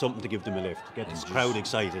 They need something to give them a lift, get the crowd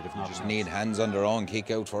excited, if not. Just need hands on their own, kick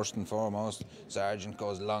out first and foremost. Sargent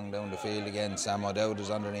goes long down the field again. Sam O'Dowd is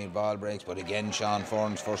underneath, ball breaks, but again Sean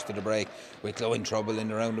Foran's first to the break. Wicklow in trouble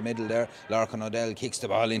in around the middle there. Larkin O'Dell kicks the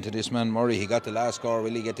ball into this man Murray. He got the last score. Will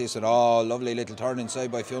he get this at all? Lovely little turn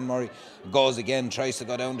inside by Fionn Murray. Goes again, tries to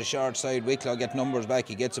go down the short side. Wicklow get numbers back.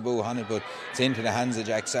 He gets a boo on it, but it's into the hands of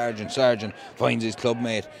Jack Sargent. Sargent finds his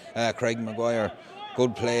clubmate Craig Maguire.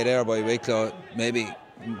 Good play there by Wicklow. Maybe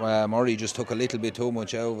Murray just took a little bit too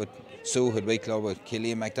much out of it. Sue had Wicklow, but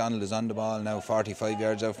Killian MacDonald is on the ball now, 45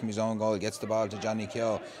 yards out from his own goal. Gets the ball to Johnny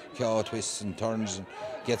Keogh. Keogh twists and turns and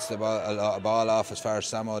gets the ball off as far as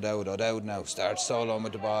Sam O'Dowd. O'Dowd now starts soloing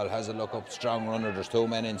with the ball, has a look up, strong runner. There's two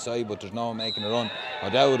men inside, but there's no one making a run.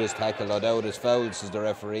 O'Dowd is tackled, O'Dowd is fouled, says the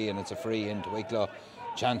referee, and it's a free into Wicklow.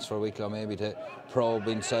 Chance for Wicklow maybe to probe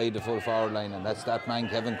inside the full forward line, and that's that man.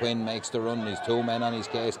 Kevin Quinn makes the run. He's two men on his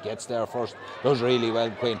case, gets there first, does really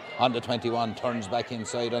well. Quinn on the 21, turns back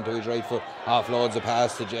inside onto his right foot, offloads a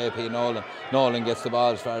pass to JP Nolan. Nolan gets the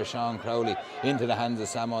ball as far as Sean Crowley, into the hands of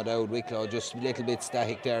Sam O'Dowd. Wicklow just a little bit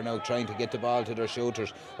static there now, trying to get the ball to their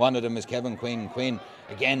shooters. One of them is Kevin Quinn. Quinn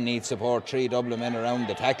again needs support. Three Dublin men around.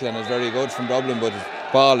 The tackling is very good from Dublin, but his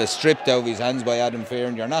ball is stripped out of his hands by Adam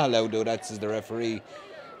Fearon. You're not allowed to do that, says the referee.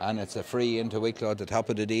 And it's a free into Wicklow at the top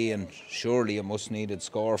of the D, and surely a must-needed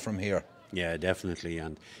score from here. Yeah, definitely.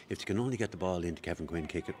 And if they can only get the ball into Kevin Quinn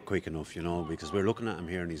quick enough, because we're looking at him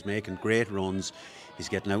here and he's making great runs. He's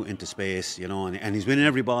getting out into space, and he's winning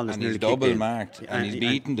every ball that's nearly kicked in. And he's double marked, and he's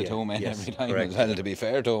beating the two men every time as well, to be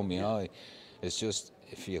fair to him. It's just,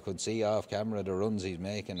 if you could see off camera the runs he's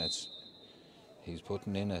making, he's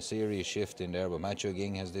putting in a serious shift in there. But Matthew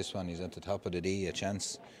Ging has this one. He's at the top of the D, a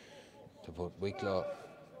chance to put Wicklow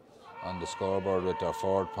on the scoreboard with their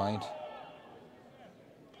forward point.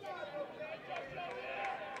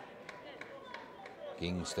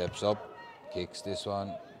 King steps up, kicks this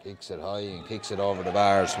one, kicks it high and kicks it over the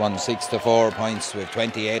bars. 1-6 points with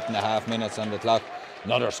 28.5 minutes on the clock.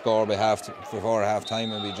 Another score before half time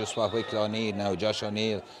will be just what Wicklow need now. Josh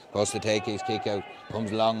O'Neill goes to take his kick out,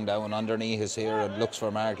 comes long down underneath us here and looks for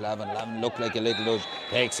Mark Lavin. Lavin looked like a little dodge,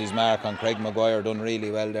 takes his mark on Craig Maguire, done really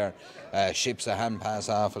well there. Ships a hand pass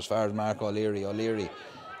off as far as Mark O'Leary. O'Leary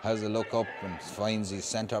has a look up and finds his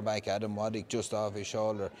centre back Adam Waddick just off his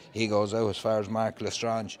shoulder. He goes out as far as Mark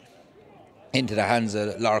Lestrange. Into the hands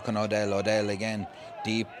of Larkin O'Dell. O'Dell again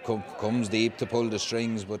deep, comes deep to pull the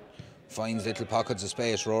strings, but finds little pockets of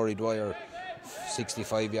space. Rory Dwyer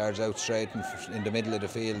 65 yards out straight in the middle of the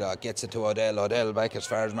field, gets it to O'Dell. O'Dell back as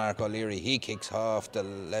far as Mark O'Leary. He kicks off the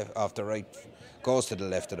left, off the right, goes to the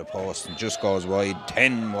left of the post and just goes wide.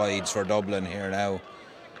 10 wides for Dublin here now.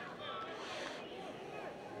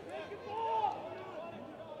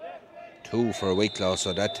 Two for Wicklow,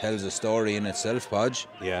 so that tells a story in itself, Podge.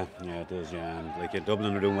 Yeah, it does, yeah. And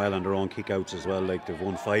Dublin are doing well on their own kick-outs as well. They've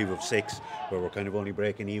won 5 of 6, where we're kind of only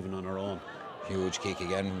breaking even on our own. Huge kick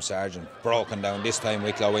again from Sargent. Broken down. This time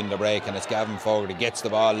Wicklow win the break, and it's Gavin Fogarty gets the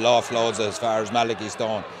ball, offloads as far as Malachi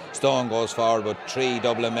Stone. Stone goes forward, but 3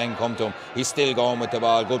 Dublin men come to him. He's still going with the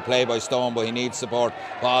ball. Good play by Stone, but he needs support.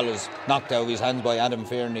 Ball is knocked out of his hands by Adam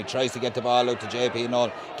Fearon. He tries to get the ball out to JP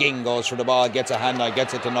Noel. Ging goes for the ball, gets a hand out,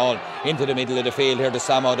 gets it to Noel. Into the middle of the field here to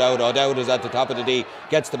Sam O'Dowd. O'Dowd is at the top of the D.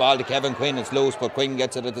 Gets the ball to Kevin Quinn. It's loose, but Quinn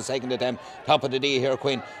gets it at the second attempt. Top of the D here,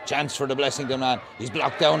 Quinn. Chance for the Blessington man. He's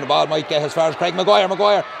blocked down. The ball might get as far as Craig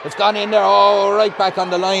Maguire. It's gone in there, right back on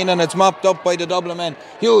the line, and it's mopped up by the Dublin men.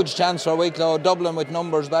 Huge chance for Wicklow. Dublin with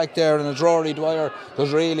numbers back there, and it's Rory Dwyer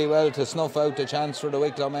does really well to snuff out the chance for the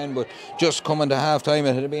Wicklow men, but just coming to half time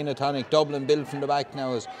it had been a tonic. Dublin built from the back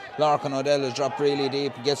now as Larkin O'Dell has dropped really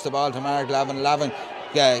deep, gets the ball to Mark Lavin. Lavin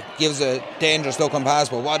gives a dangerous looking pass,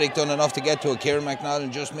 but Waddick done enough to get to it. Kieran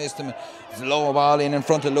McNaughton just missed him. It's a low ball in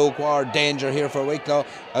front of Luke Ward. Danger here for Wicklow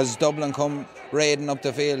as Dublin come raiding up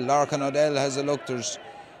the field. Larkin O'Dell has a look. There's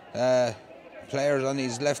players on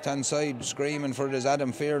his left hand side screaming for this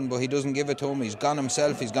Adam Fearon, but he doesn't give it to him. He's gone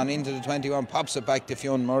himself. He's gone into the 21, pops it back to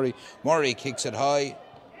Fionn Murray. Murray kicks it high,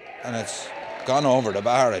 and it's gone over the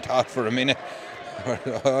bar. I thought for a minute,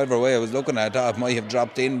 however way I was looking at it, I thought it might have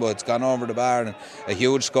dropped in, but it's gone over the bar, and a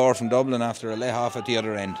huge score from Dublin after a lay-off at the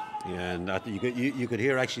other end. Yeah, and you could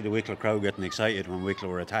hear actually the Wicklow crowd getting excited when Wicklow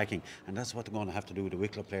were attacking, and that's what they're going to have to do with the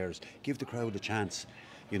Wicklow players. Give the crowd a chance,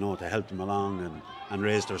 to help them along and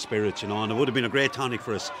raise their spirits, and it would have been a great tonic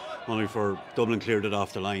for us, only for Dublin cleared it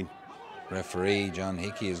off the line. Referee John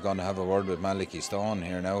Hickey is going to have a word with Malachi Stone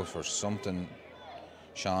here now for something.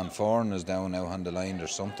 Sean Foran is down now on the line.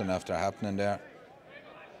 There's something after happening there.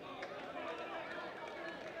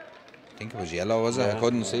 think it was yellow, was it? Yeah, I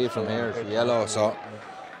couldn't see it from here. It's yellow, so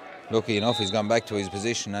lucky enough he's gone back to his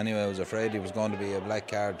position anyway. I was afraid he was going to be a black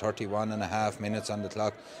card. 31 and a half minutes on the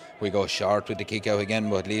clock. We go short with the kick out again,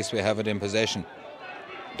 but at least we have it in possession.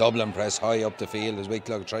 Dublin press high up the field as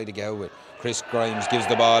Wicklow try to get out with. Chris Grimes gives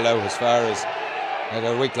the ball out as far as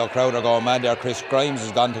the Wicklow crowd are going mad there. Chris Grimes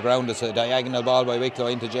has gone to ground. It's a diagonal ball by Wicklow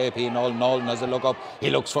into JP Nolan. Nolan has a look up. He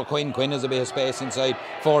looks for Quinn. Quinn has a bit of space inside.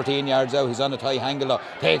 14 yards out. He's on a tight angle.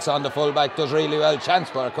 Takes on the fullback. Does really well. Chance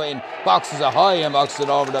for Quinn. Boxes it high and boxes it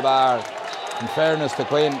over the bar. In fairness to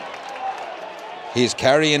Quinn, he's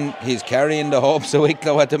carrying the hopes of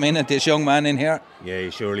Wicklow at the minute, this young man in here. Yeah,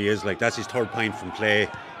 he surely is. Like, that's his third point from play,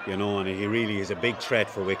 you know, and he really is a big threat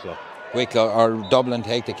for Wicklow. Dublin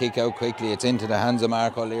take the kick out quickly. It's into the hands of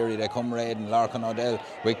Mark O'Leary. They come raiding Larkin O'Dell.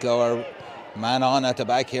 Wicklow are man on at the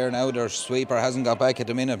back here now. Their sweeper hasn't got back at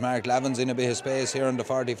the minute. Mark Lavin's in a bit of space here on the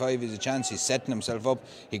 45. He's a chance. He's setting himself up.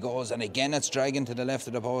 He goes, and again it's dragging to the left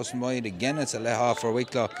of the post and wide. Again it's a let off for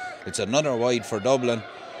Wicklow. It's another wide for Dublin.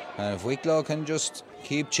 And if Wicklow can just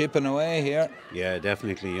keep chipping away here. Yeah,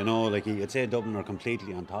 definitely. You know, like, I'd say Dublin are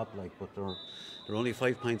completely on top, like, but they're only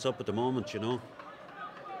 5 points up at the moment, you know.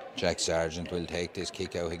 Jack Sargent will take this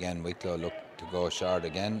kick out again. Wicklow look to go short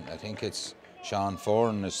again. I think it's Sean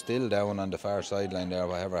Foran is still down on the far sideline there,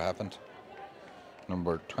 whatever happened.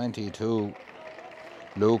 Number 22,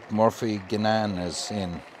 Luke Murphy-Guinan is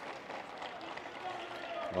in.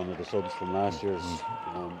 One of the subs from last year's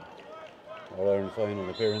All-Ireland final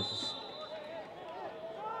appearances.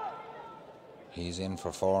 He's in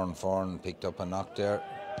for Foran. Foran picked up a knock there.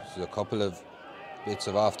 There's a couple of bits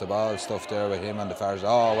of off the ball stuff there with him on the far side.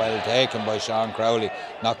 Oh, well taken by Sean Crowley.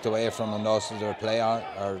 Knocked away from him. Those their play on,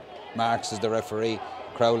 or Marks is the referee.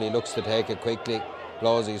 Crowley looks to take it quickly,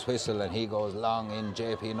 blows his whistle, and he goes long in.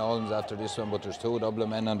 JP Nolan's after this one, but there's two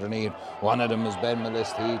Dublin men underneath. One of them is Ben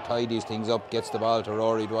Millist. He tidies things up, gets the ball to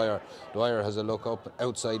Rory Dwyer. Dwyer has a look up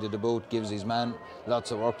outside of the boot, gives his man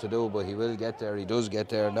lots of work to do, but he will get there. He does get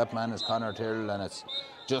there, and that man is Conor Tyrrell, and it's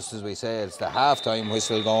just as we say, it's the half-time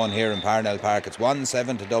whistle going here in Parnell Park. It's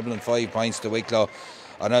 1-7 to Dublin, 5 points to Wicklow.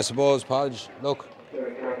 And I suppose, Podge, look,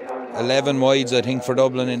 11 wides, I think, for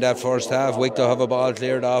Dublin in that first half. Wicklow have a ball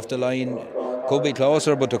cleared off the line. Could be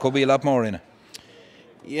closer, but there could be a lot more in it.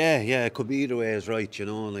 Yeah, it could be either way is right, you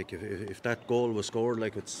know. Like, if that goal was scored,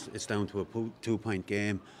 like, it's down to a 2-point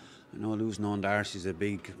game. I know losing on Darcy is a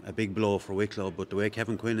big blow for Wicklow, but the way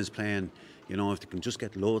Kevin Quinn is playing, you know, if they can just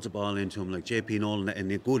get loads of ball into him, like JP Nolan,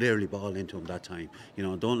 and a good early ball into him that time, you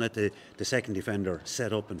know, don't let the second defender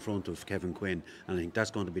set up in front of Kevin Quinn, and I think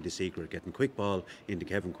that's going to be the secret, getting quick ball into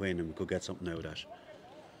Kevin Quinn, and we could get something out of that.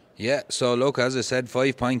 Yeah, so look, as I said,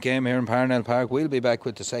 5-point game here in Parnell Park. We'll be back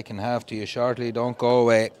with the second half to you shortly. Don't go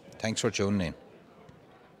away. Thanks for tuning in.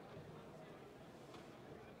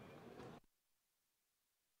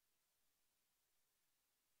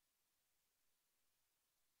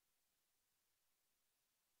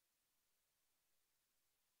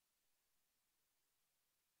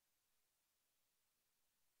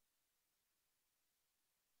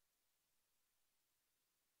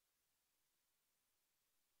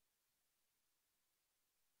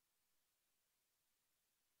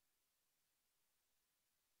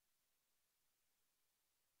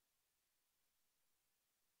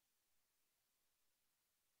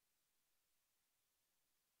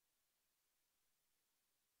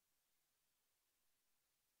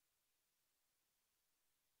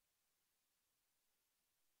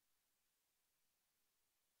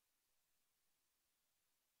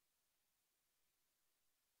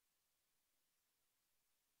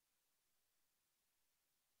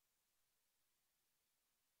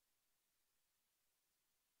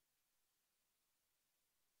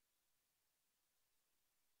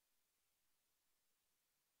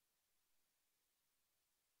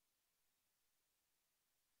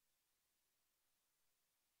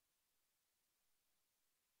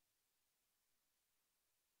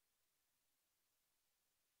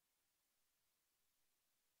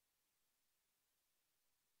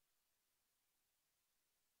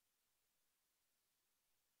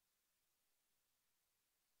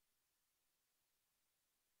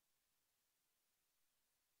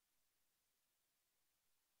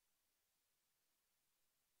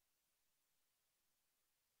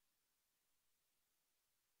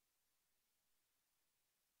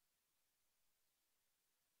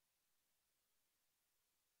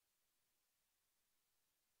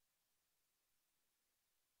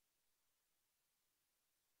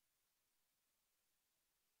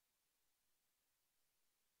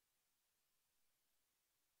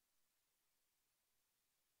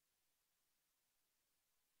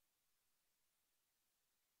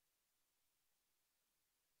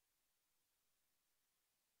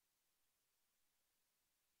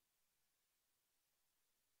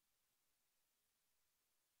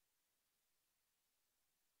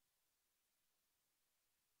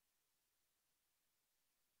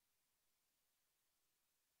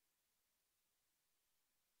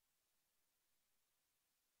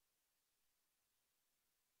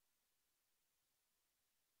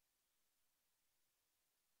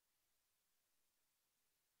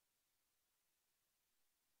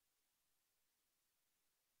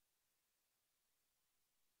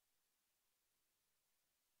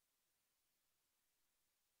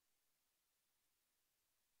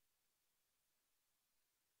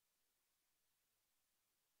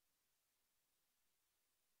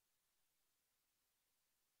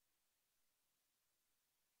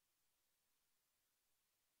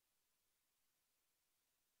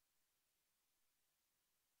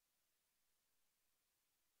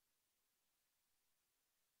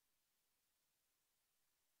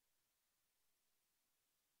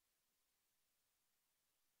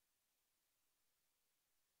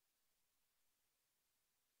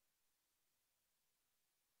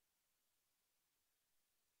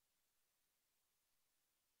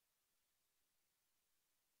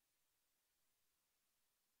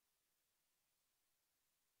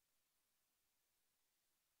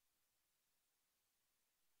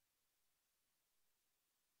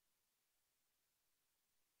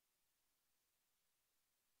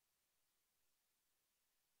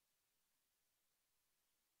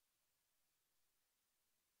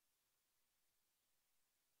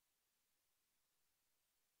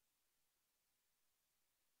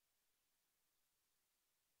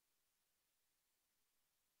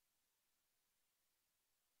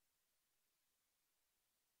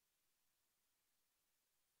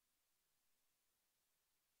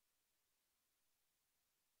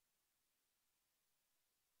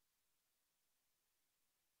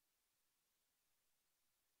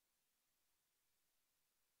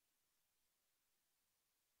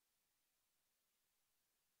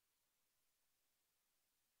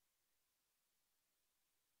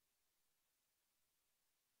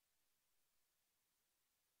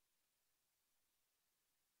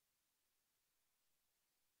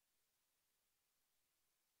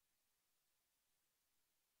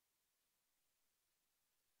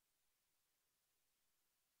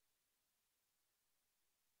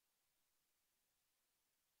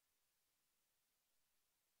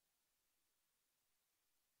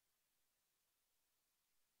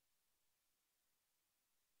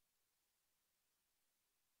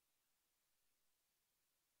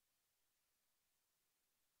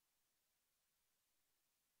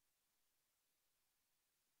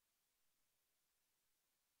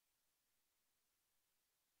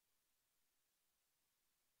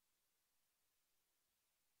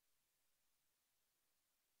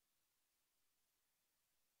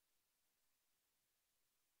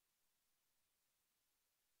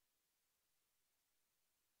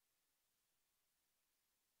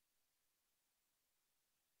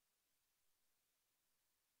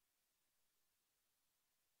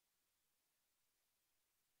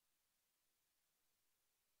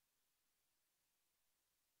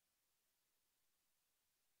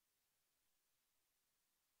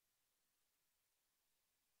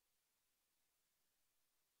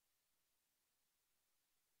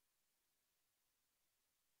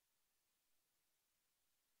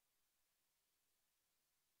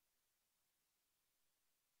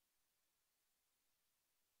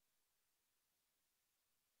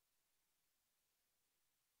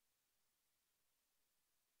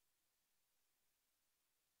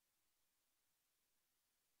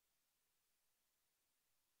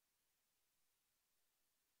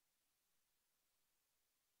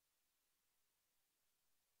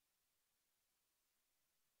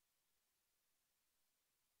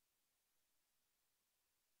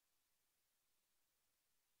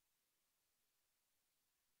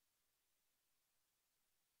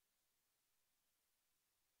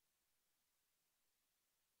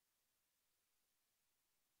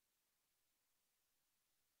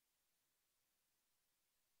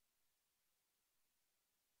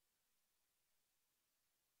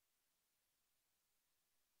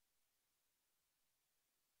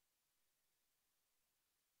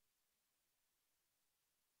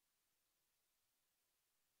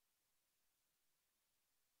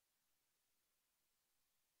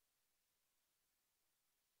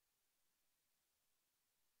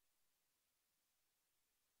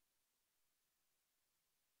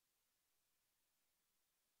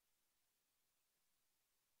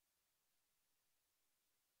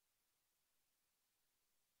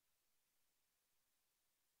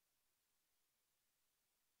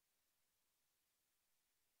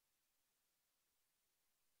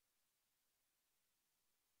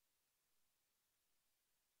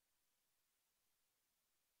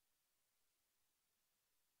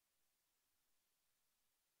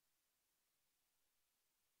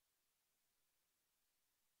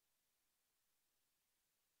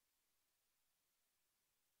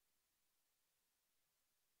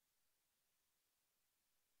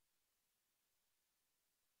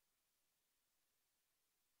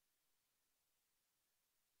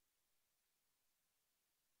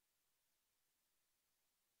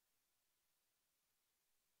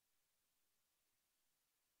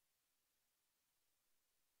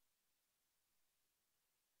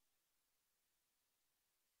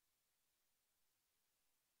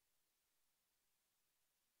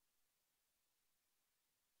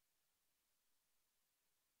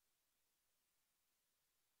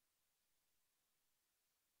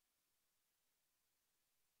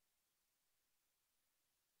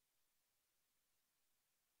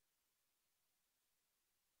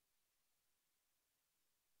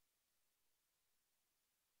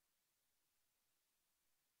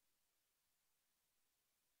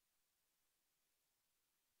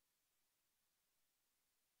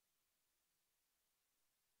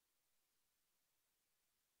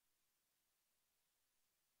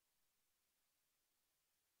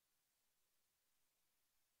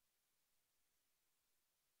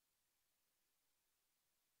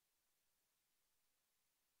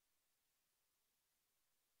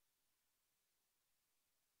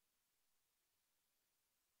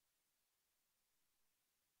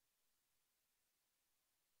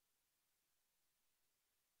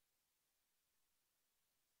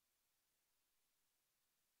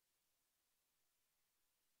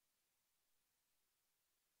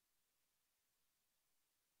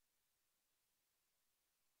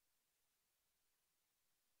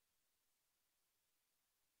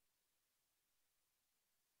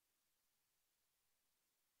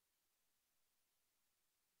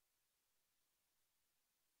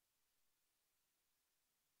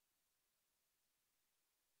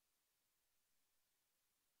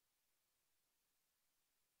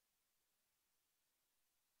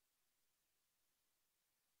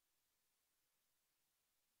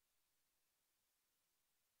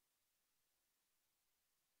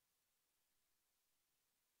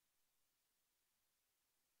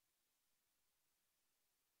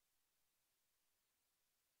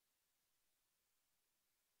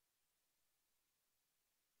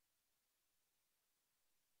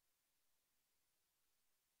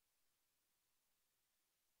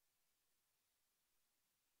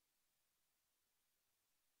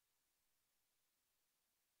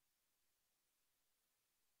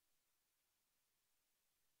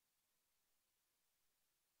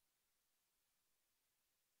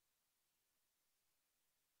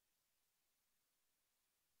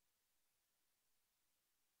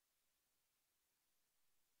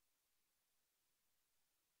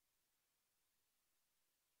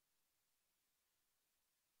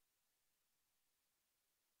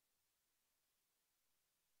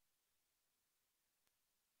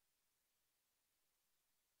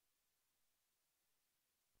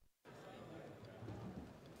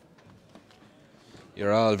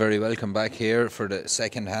 You're all very welcome back here for the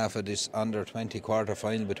second half of this under-20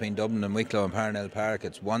 quarter-final between Dublin and Wicklow in Parnell Park.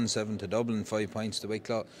 It's 1-7 to Dublin, 5 points to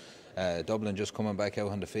Wicklow. Dublin just coming back out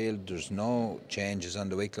on the field. There's no changes on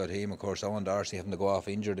the Wicklow team. Of course, Owen Darcy having to go off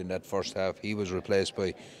injured in that first half. He was replaced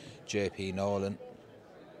by JP Nolan.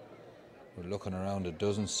 We're looking around, it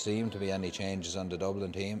doesn't seem to be any changes on the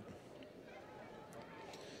Dublin team.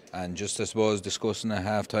 And just, I suppose, discussing at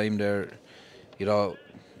half-time there, you know,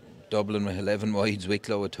 Dublin with 11 wides,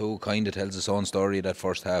 Wicklow with 2, kind of tells its own story that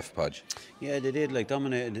first half, Podge. Yeah, they did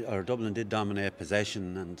Dublin did dominate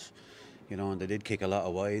possession, and you know, and they did kick a lot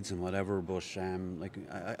of wides and whatever. But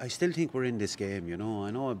I still think we're in this game. You know,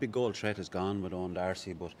 I know a big goal threat is gone with Owen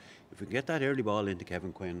Darcy, but if we can get that early ball into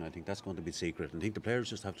Kevin Quinn, I think that's going to be the secret. I think the players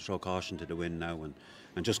just have to show caution to the win now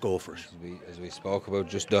and just go for it. As we spoke about,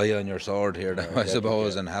 just die on your sword here now, I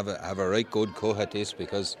suppose, and have a right good cut at this,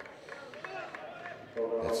 because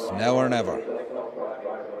it's now or never.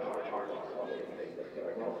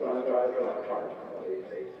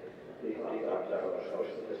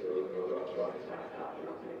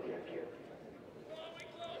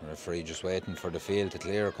 Referee just waiting for the field to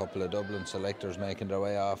clear. A couple of Dublin selectors making their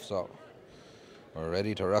way off, so we're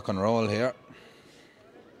ready to rock and roll here.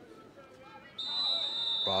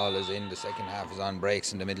 Ball is in, the second half is on,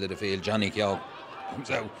 breaks in the middle of the field. Johnny Keogh comes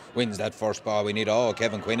out, wins that first ball. We need,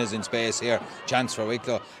 Kevin Quinn is in space here. Chance for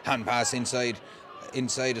Wicklow. Hand pass inside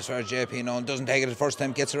as far as JP Nolan. Doesn't take it the first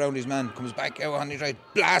time, gets around his man, comes back out on his right.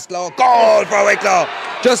 Blast low, goal for Wicklow.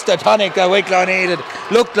 Just the tonic that Wicklow needed.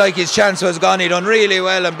 Looked like his chance was gone. He done really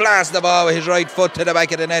well and blasted the ball with his right foot to the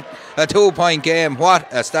back of the net. A 2-point game. What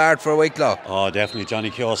a start for Wicklow. Oh, definitely.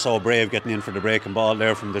 Johnny Keogh so brave getting in for the breaking ball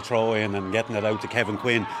there from the throw in and getting it out to Kevin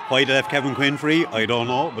Quinn. Why they left Kevin Quinn free, I don't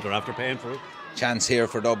know, but they're after paying for it. Chance here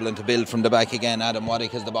for Dublin to build from the back again. Adam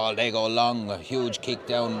Waddick has the ball. They go long. A huge kick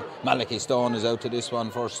down. Malachi Stone is out to this one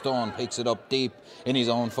first. Stone picks it up deep in his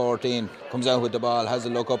own 14. Comes out with the ball. Has a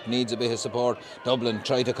look up. Needs a bit of support. Dublin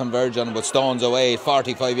try to converge on him, but Stone's away.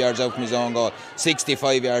 45 yards out from his own goal.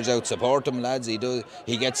 65 yards out. Support him, lads. He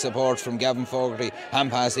gets support from Gavin Fogarty.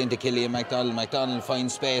 Hand pass into Killian MacDonald. MacDonald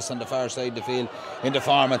finds space on the far side of the field in the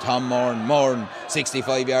form of Tom Moran. Moran,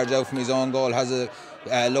 65 yards out from his own goal, has a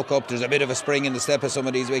look up. There's a bit of a spring in the step of some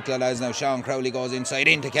of these Wicklow lads now. Sean Crowley goes inside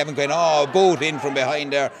into Kevin Quinn. Boot in from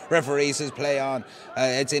behind there. Referee says play on.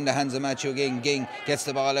 It's in the hands of Matthew Ging. Ging gets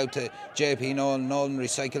the ball out to JP Nolan. Nolan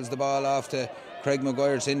recycles the ball off to Craig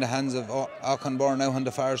Maguire. It's in the hands of Auchenborn now on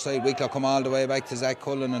the far side. Wicklow come all the way back to Zach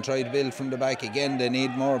Cullen and try to build from the back again. They need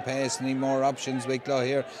more pace, need more options. Wicklow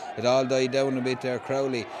here. It all died down a bit there.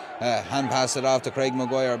 Crowley hand pass it off to Craig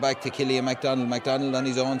Maguire. Back to Killian MacDonald. MacDonald on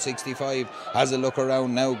his own 65. Has a look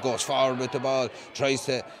around now. Goes forward with the ball. Tries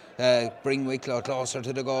to bring Wicklow closer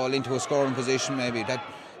to the goal, into a scoring position maybe. That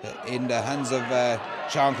in the hands of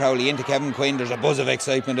Sean Crowley into Kevin Quinn. There's a buzz of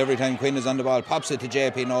excitement every time Quinn is on the ball. Pops it to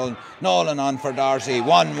JP Nolan. Nolan on for Darcy.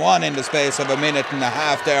 1-1 in the space of a minute and a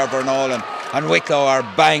half there for Nolan. And Wicklow are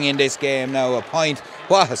banging this game now. A point.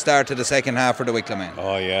 What a start to the second half for the Wicklow men.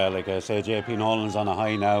 Oh yeah, like I say, JP Nolan's on a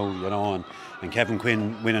high now, you know, and Kevin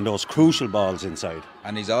Quinn winning those crucial balls inside.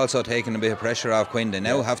 And he's also taking a bit of pressure off Quinn. They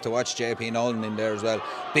now have to watch JP Nolan in there as well.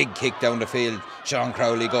 Big kick down the field. Sean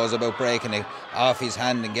Crowley goes about breaking it off his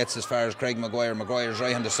hand and gets as far as Craig Maguire. Maguire's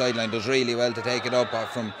right on the sideline, does really well to take it up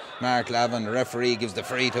from Mark Lavin. The referee gives the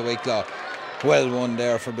free to Wicklow. Well won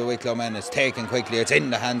there from the Wicklow men. It's taken quickly. It's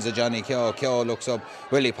in the hands of Johnny Keogh. Keogh looks up.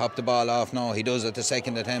 Will he pop the ball off? No, he does it the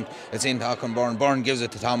second attempt. It's into Auchenborn. Byrne gives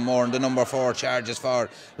it to Tom Moore. And the number 4 charges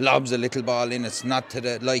forward. Lobs a little ball in. It's not to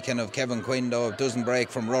the liking of Kevin Quinn though. It doesn't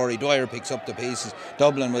break from Rory Dwyer. Picks up the pieces.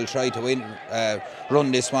 Dublin will try to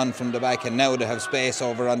run this one from the back. And now they have space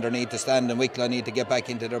over underneath the stand. And Wicklow need to get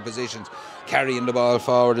back into their positions. Carrying the ball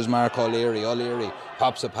forward is Mark O'Leary. O'Leary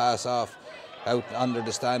pops a pass off out under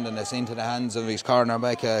the stand, and it's into the hands of his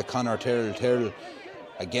cornerback Conor Tyrrell. Tyrrell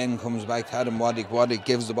again comes back to Adam Waddick. Waddick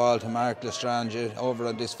gives the ball to Mark Lestrange over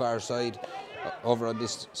on this far side, over on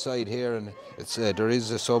this side here, and it's there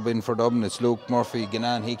is a sub in for Dublin. It's Luke Murphy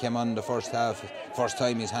Gannan. He came on the first half. First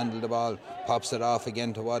time he's handled the ball, pops it off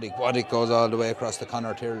again to Waddick. Waddick goes all the way across to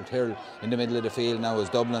Conor Tyrrell. Tyrrell in the middle of the field now as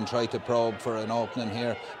Dublin try to probe for an opening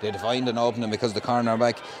here. They find an opening because the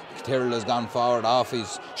cornerback Tyrrell has gone forward. Off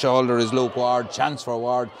his shoulder is Luke Ward. Chance for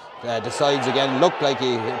Ward. Decides again. Looked like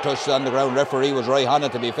he touched it on the ground. Referee was right on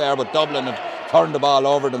it, to be fair, but Dublin have turned the ball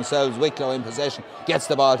over themselves. Wicklow in possession. Gets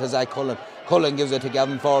the ball to Zach Cullen. Cullen gives it to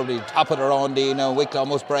Gavin Forward. Top of their own D now. Wicklow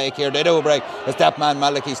must break here. They do break. It's that man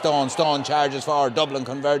Malachy Stone. Stone charges forward. Dublin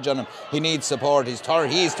converge on him. He needs support. He's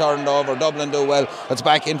turned over. Dublin do well. It's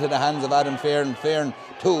back into the hands of Adam Fearon. Fearon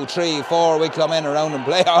 2, 3, 4 Wicklow men around him.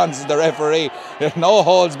 Play on, says the referee. There's no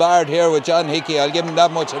holds barred here with John Hickey. I'll give him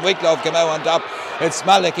that much. And Wicklow come out on top. It's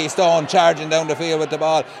Malachy Stone charging down the field with the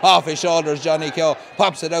ball. Off his shoulders, Johnny Keogh.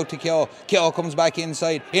 Pops it out to Keogh. Keogh comes back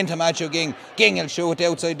inside into Matthew Ging. Ging will shoot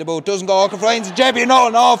outside the boot. Doesn't go. Finds JB.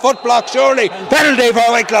 No. Foot block surely. Penalty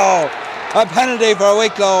for Wicklow. A penalty for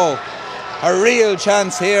Wicklow. A real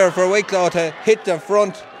chance here for Wicklow to hit the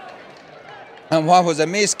front. And what was a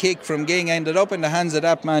miss kick from Ging ended up in the hands of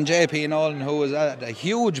that man, JP Nolan, who was at a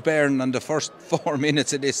huge bearing on the first 4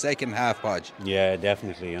 minutes of this second half, Podge. Yeah,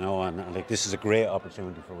 definitely, and like this is a great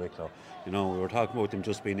opportunity for Wicklow. We were talking about them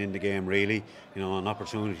just being in the game, really. An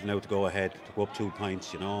opportunity now to go ahead, to go up 2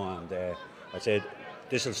 points, and I said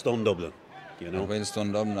this will stun Dublin. It will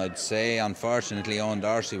stun Dublin. I'd say, unfortunately, Owen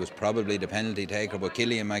Darcy was probably the penalty taker, but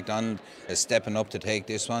Killian MacDonald is stepping up to take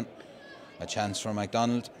this one. A chance for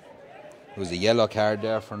MacDonald. There was a yellow card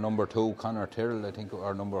there for number 2, Conor Tyrrell, I think,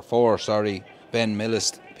 or number 4, sorry, Ben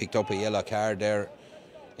Millis picked up a yellow card there.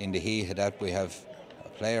 In the heat of that, we have a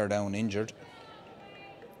player down injured.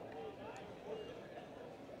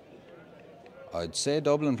 I'd say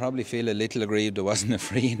Dublin probably feel a little aggrieved there wasn't a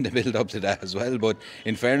free in the build-up to that as well, but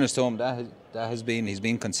in fairness to him, he's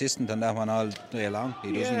been consistent on that one all day long.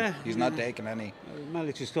 He's not taking any.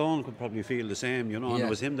 Malachy Stone could probably feel the same, and it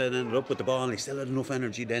was him that ended up with the ball, and he still had enough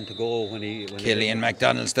energy then to go when Killian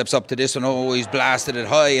MacDonald steps up to this one. Oh, he's blasted it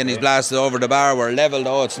high and he's blasted over the bar. We're level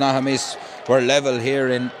though, it's not a miss. We're level here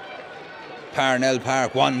in Parnell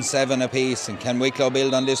Park, 1-7 apiece. And can Wicklow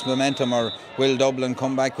build on this momentum, or will Dublin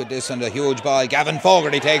come back with this on the huge ball? Gavin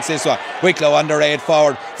Fogarty takes this one. Wicklow under 8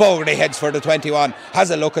 forward. Fogarty heads for the 21.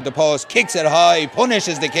 Has a look at the post. Kicks it high.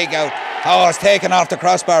 Punishes the kick out. Oh, it's taken off the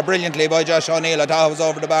crossbar brilliantly by Josh O'Neill. I thought it was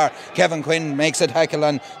over the bar. Kevin Quinn makes a tackle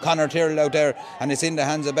on Conor Tyrrell out there, and it's in the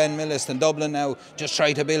hands of Ben Millis. And Dublin now just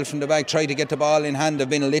try to build from the back, try to get the ball in hand. They've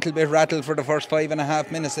been a little bit rattled for the first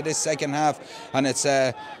 5.5 minutes of this second half, and it's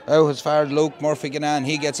out as far as Luke Murphy Gannan.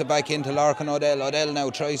 He gets it back into Larkin O'Dell. O'Dell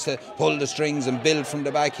now tries to pull the strings and build from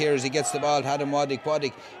the back here as he gets the ball to Adam Waddick.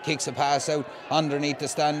 Waddick kicks a pass out underneath the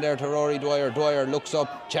stand there to Rory Dwyer. Dwyer looks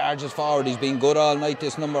up, charges forward. He's been good all night,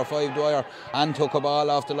 this number 5 Dwyer, and took a ball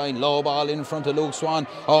off the line. Low ball in front of Luke Swan.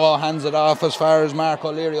 Oh, hands it off as far as Mark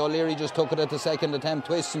O'Leary. O'Leary just took it at the second attempt,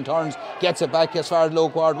 twists and turns, gets it back as far as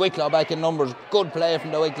Luke Ward. Wicklow back in numbers. Good play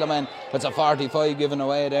from the Wicklow men. It's a 45 given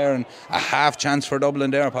away there, and a half chance for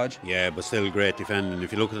Dublin there, Podge. Yeah, but still great defending.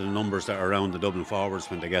 If you look at the numbers that are around the Dublin forwards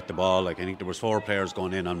when they get the ball, I think there was 4 players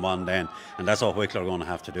going in on one then, and that's what Wicklow are going to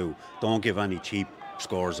have to do. Don't give any cheap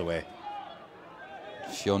scores away.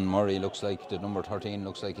 Fionn Murray looks like, the number 13,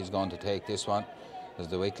 looks like he's going to take this one as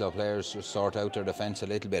the Wicklow players just sort out their defence a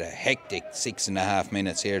little bit. A hectic 6.5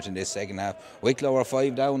 minutes here in this second half. Wicklow are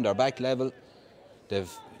 5 down, they're back level.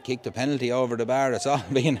 They've kicked the penalty over the bar. It's all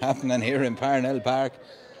been happening here in Parnell Park.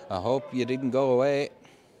 I hope you didn't go away.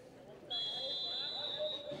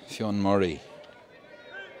 Fionn Murray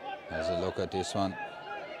has a look at this one.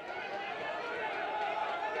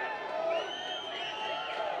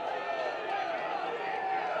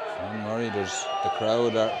 Fionn Murray, there's the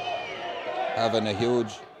crowd are having a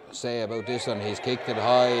huge say about this one. He's kicked it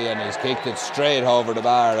high and he's kicked it straight over the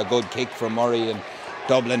bar. A good kick from Murray, and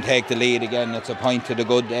Dublin take the lead again. It's a point to the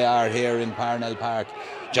good they are here in Parnell Park.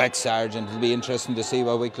 Jack Sargent, it'll be interesting to see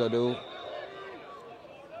what Wicklow do.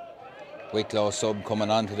 Wicklow sub coming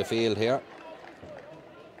onto the field here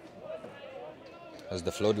as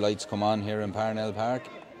the floodlights come on here in Parnell Park.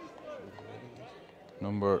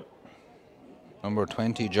 Number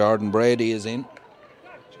 20, Jordan Brady, is in.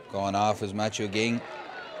 Going off is Matthew Ging.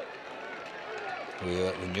 We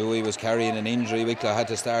knew he was carrying an injury. Wicklow had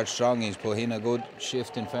to start strong. He's put in a good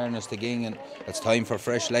shift, in fairness to Ging, and it's time for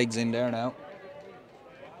fresh legs in there now.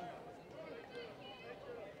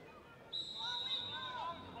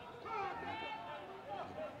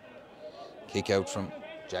 Kick out from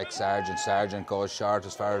Jack Sargent. Sargent goes short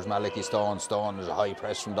as far as Malachy Stone. Stone is a high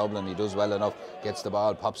press from Dublin. He does well enough. Gets the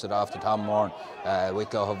ball, pops it off to Tom Moran.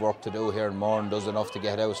 Wicklow have work to do here, and Moran does enough to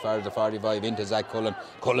get out as far as the 45 into Zach Cullen.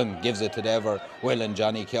 Cullen gives it to Dever. Will and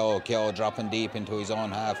Johnny Keogh. Keogh dropping deep into his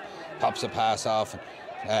own half. Pops a pass off.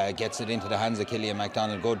 gets it into the hands of Killian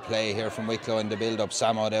MacDonald. Good play here from Wicklow in the build-up.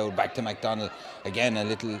 Sam O'Dowd back to MacDonald. Again, a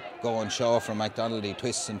little go and show from MacDonald. He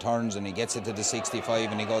twists and turns and he gets it to the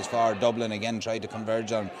 65 and he goes forward. Dublin again tried to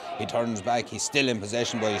converge on him. He turns back. He's still in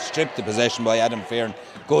possession, but he stripped the possession by Adam Fearon.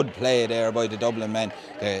 Good play there by the Dublin men.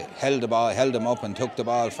 They held the ball, held him up and took the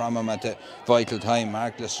ball from him at the vital time.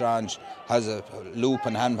 Mark Lestrange has a loop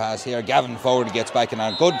and hand pass here. Gavin Fogarty gets back in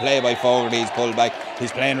on. Good play by Fogarty. He's pulled back.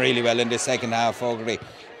 He's playing really well in this second half. Fogarty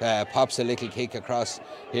pops a little kick across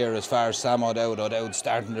here as far as Sam O'Dowd. O'Dowd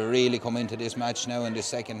starting to really come into this match now in the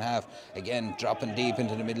second half. Again, dropping deep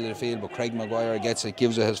into the middle of the field, but Craig Maguire gets it,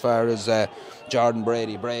 gives it as far as Jordan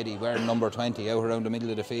Brady. Brady wearing number 20 out around the middle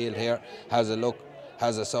of the field here. Has a look,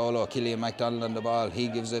 has a solo. Killian MacDonald on the ball. He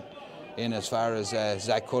gives it in as far as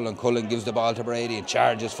Zach Cullen. Cullen gives the ball to Brady and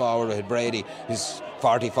charges forward with Brady. He's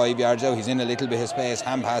 45 yards out. He's in a little bit of space.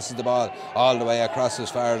 Hand passes the ball all the way across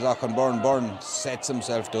as far as Auchenburn. Byrne sets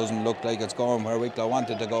himself. Doesn't look like it's going where Wicklow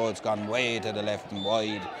wanted to go. It's gone way to the left and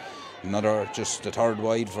wide. Another, just the third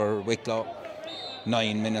wide for Wicklow.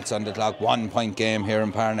 9 minutes on the clock. 1 point game here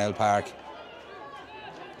in Parnell Park.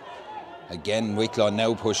 Again, Wicklow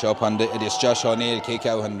now push up on this Josh O'Neill kick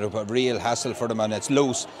out and a real hassle for them, and it's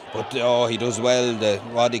loose, but he does well.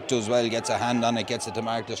 Waddick does well, gets a hand on it, gets it to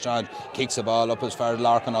Mark Lestrange, kicks the ball up as far as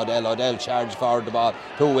Larkin O'Dell. O'Dell charges forward the ball.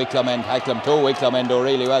 2 Wicklow men tackle him. 2 Wicklow men do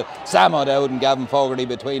really well. Sam O'Dowd and Gavin Fogarty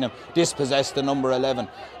between them dispossessed the number 11.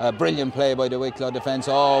 Brilliant play by the Wicklow defence.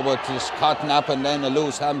 But just caught napping then, a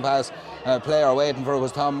loose hand pass. Player waiting for it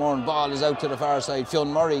was Tom Moore. Ball is out to the far side.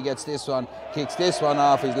 Fionn Murray gets this one, kicks this one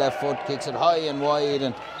off his left foot, kicks it high and wide,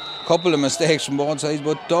 and a couple of mistakes from both sides,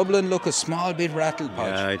 but Dublin look a small bit rattled.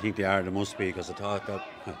 Yeah, I think they are. They must be, because I thought that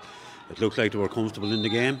it looked like they were comfortable in the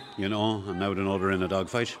game, and now they know they're in a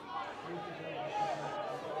dogfight.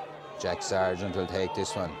 Jack Sargent will take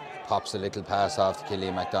this one. Pops a little pass off to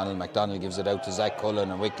Killian MacDonald. MacDonald gives it out to Zach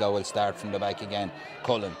Cullen, and Wicklow will start from the back again.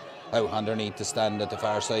 Cullen out underneath the stand at the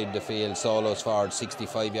far side of the field, solos forward,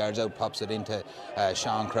 65 yards out, pops it into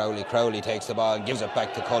Sean Crowley. Crowley takes the ball and gives it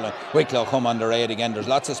back to Cullen. Wicklow come on the raid again. There's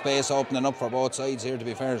lots of space opening up for both sides here, to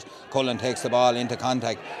be fair. Cullen takes the ball into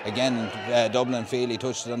contact again. Dublin feel he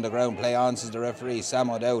touched it on the ground. Play on, says the referee. Sam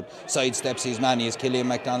O'Dowd sidesteps his man. He has Killian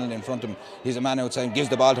MacDonald in front of him. He's a man outside, gives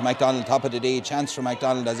the ball to MacDonald, top of the D. Chance for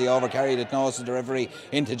MacDonald as he overcarried it. No, says the referee.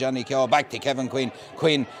 Into Johnny Keogh, back to Kevin Quinn.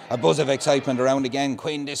 Quinn, a buzz of excitement around again.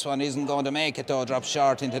 Quinn, this one isn't going to make it though, drops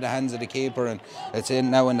short into the hands of the keeper, and it's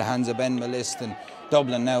now in the hands of Ben Mellist. And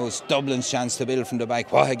Dublin now is Dublin's chance to build from the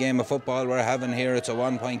back. What a game of football we're having here. It's a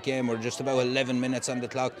 1 point game. We're just about 11 minutes on the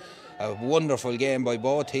clock. A wonderful game by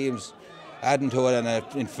both teams, adding to it,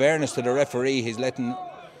 and in fairness to the referee, he's letting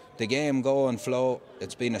the game go and flow.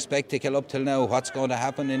 It's been a spectacle up till now. What's going to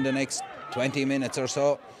happen in the next 20 minutes or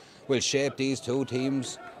so will shape these two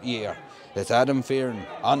teams' year. It's Adam Fearon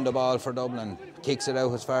on the ball for Dublin, kicks it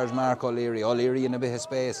out as far as Mark O'Leary. O'Leary in a bit of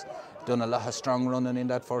space, done a lot of strong running in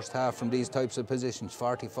that first half from these types of positions.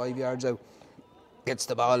 45 yards out, gets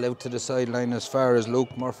the ball out to the sideline as far as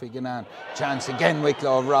Luke Murphy Gannan. Chance again,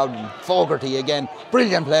 Wicklow of Rowden. Fogarty again,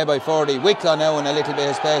 brilliant play by Fogarty. Wicklow now in a little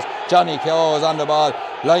bit of space. Johnny Keogh is on the ball.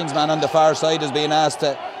 Linesman on the far side is being asked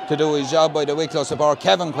to do his job by the Wicklow support.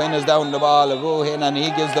 Kevin Quinn is down the ball. A go in and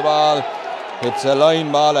he gives the ball. It's a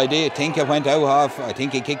line ball. I think it went out off. I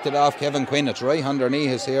think he kicked it off Kevin Quinn. It's right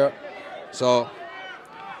underneath us here. So,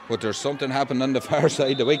 but there's something happened on the far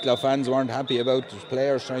side. The Wicklow fans weren't happy about. There's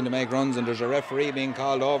players trying to make runs, and there's a referee being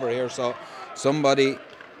called over here. So somebody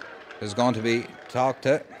is going to be talked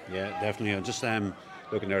to. Yeah, definitely. I'm just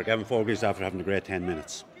looking there. Gavin Fogarty's after having a great 10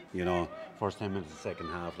 minutes. First 10 minutes of the second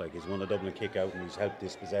half, like he's won a Dublin kick out and he's helped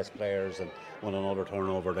dispossess players and won another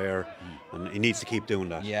turnover there, and he needs to keep doing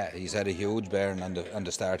that. Yeah, he's had a huge bearing on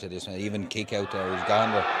the start of this one. Even kick out there, he's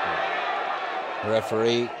gone there. The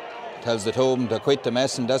referee tells the two of them to quit the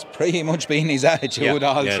mess, and that's pretty much been his attitude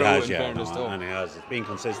all through. And he has. It's been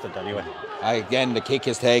consistent anyway. Again, the kick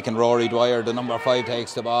is taken. Rory Dwyer, the number 5,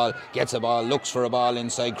 takes the ball, gets a ball, looks for a ball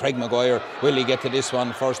inside. Craig Maguire, will he get to this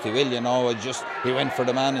one first? He will, he went for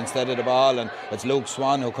the man instead of the ball, and it's Luke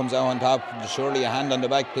Swan who comes out on top. Surely a hand on the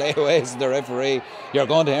back, play away, says the referee. You're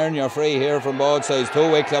going to earn your free here from both sides.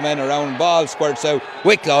 2 Wicklow men around, ball squirts out.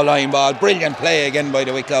 Wicklow line ball, brilliant play again by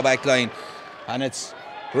the Wicklow back line, and it's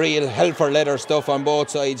real hell for leather stuff on both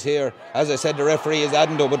sides here. As I said, the referee is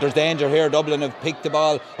adding to it, but there's danger here. Dublin have picked the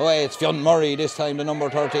ball away. It's Fionn Murray this time, the number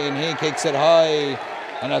 13. He kicks it high,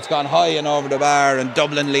 and it's gone high and over the bar, and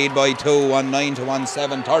Dublin lead by 2, 1-9 to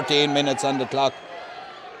 1-7. 13 minutes on the clock.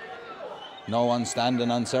 No one standing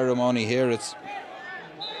on ceremony here. It's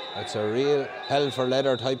a real hell for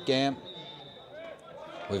leather type game.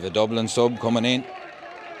 We've a Dublin sub coming in.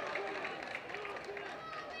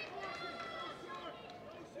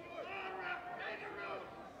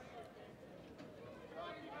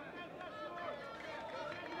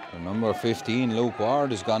 The number 15, Luke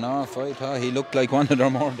Ward, has gone off. I thought he looked like one of their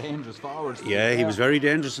more dangerous forwards. Yeah, he was very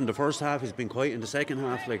dangerous in the first half. He's been quiet in the second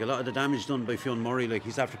half. Like, a lot of the damage done by Fionn Murray. Like,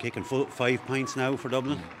 he's after kicking 5 points now for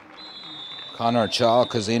Dublin. Conor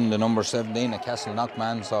Chalk is in, the number 17, a Castleknock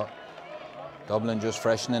man, so Dublin just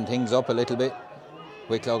freshening things up a little bit.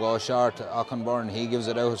 Wicklow goes short. Aukenburn, he gives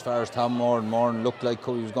it out as far as Tom Moran. Moran looked like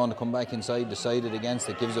he was going to come back inside, decided against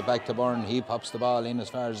it, gives it back to Byrne. He pops the ball in as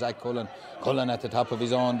far as Zach Cullen. Cullen at the top of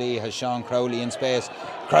his own D has Sean Crowley in space.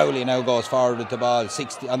 Crowley now goes forward with the ball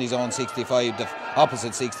 60 on his own 65, the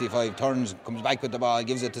opposite 65, turns, comes back with the ball,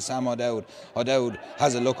 gives it to Sam O'Dowd. O'Dowd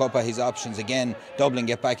has a look up at his options again. Dublin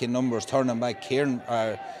get back in numbers, turning back. Killian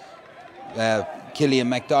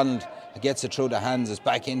MacDonald gets it through the hands. It's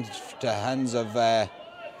back into the hands of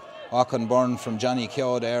Aukenburn from Johnny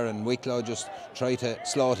Keogh there, and Wicklow just try to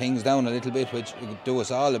slow things down a little bit, which would do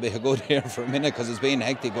us all a bit of good here for a minute because it's been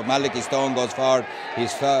hectic. But Malachy Stone goes forward. He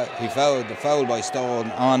fouled the foul by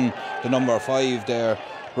Stone on the number 5 there.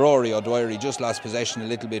 Rory O'Dwyer just lost possession a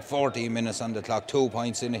little bit. 14 minutes on the clock, 2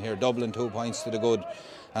 points in here. Dublin 2 points to the good.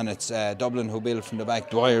 And it's Dublin who build from the back.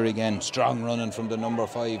 Dwyer again, strong running from the number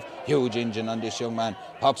 5. Huge engine on this young man.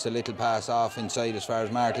 Pops a little pass off inside as far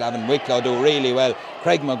as Mark Lavin. Wicklow do really well.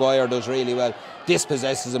 Craig Maguire does really well.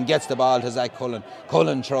 Dispossesses him, gets the ball to Zach Cullen.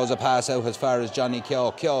 Cullen throws a pass out as far as Johnny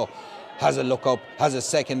Keogh. Keogh has a look up, has a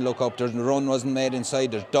second look up. There's a run wasn't made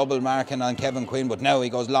inside. There's double marking on Kevin Quinn, but now he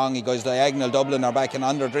goes long, he goes diagonal. Dublin are back in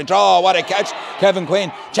under the range. Oh, what a catch, Kevin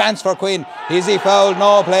Quinn. Chance for Quinn. Is he fouled?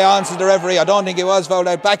 No, play on, says the referee. I don't think he was fouled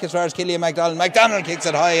out. Back as far as Killian MacDonald. MacDonald kicks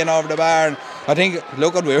it high and over the bar. And I think,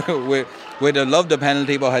 look at we'd have loved the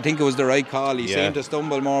penalty, but I think it was the right call. He seemed to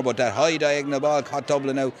stumble more, but that high diagonal ball caught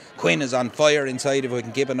Dublin out. Quinn is on fire inside. If we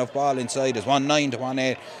can keep enough ball inside, it's 1-9 to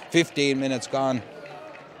 1-8. 15 minutes gone.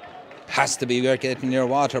 Has to be getting near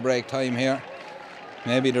water break time here.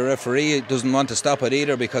 Maybe the referee doesn't want to stop it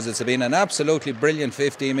either, because it's been an absolutely brilliant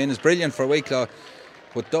 15 minutes. Brilliant for Wicklow,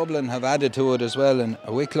 but Dublin have added to it as well. And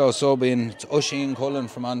Wicklow subbing, it's Oisin Cullen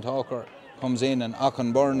from Antalker comes in, and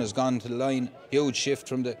Aukenburn has gone to the line. Huge shift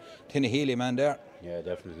from the Tinnahealy man there. Yeah,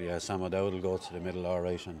 definitely. Sam O'Dowd will go to the middle, all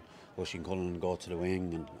right, and Oisin Cullen will go to the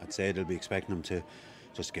wing. And I'd say they'll be expecting him to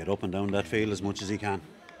just get up and down that field as much as he can.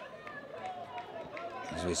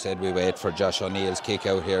 As we said, we wait for Josh O'Neill's kick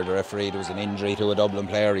out here. The referee, there was an injury to a Dublin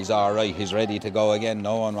player. He's all right. He's ready to go again.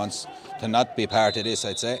 No one wants to not be part of this,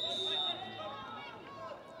 I'd say.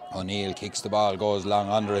 O'Neill kicks the ball, goes long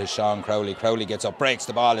under his Sean Crowley. Crowley gets up, breaks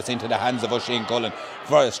the ball. It's into the hands of Oisin Cullen.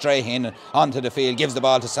 Straight in onto the field, gives the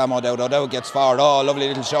ball to Sam O'Dowd. O'Dowd gets forward. Oh, lovely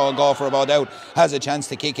little show and go for O'Dowd. Has a chance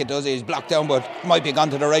to kick it, does he? He's blocked down, but might be gone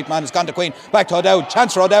to the right man. It's gone to Queen. Back to O'Dowd.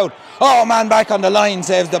 Chance for O'Dowd. Oh, man, back on the line,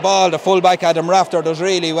 saves the ball. The full-back Adam Rafter does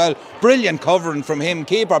really well. Brilliant covering from him.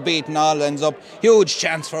 Keeper beating all ends up. Huge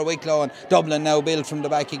chance for Wicklow, and Dublin now build from the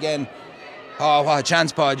back again. Oh, what a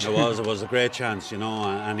chance, Podge. It was a great chance, you know,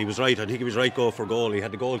 and he was right. I think he was right go for goal. He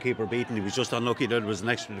had the goalkeeper beaten. He was just unlucky that there was an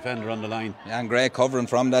extra defender on the line. Yeah, and great covering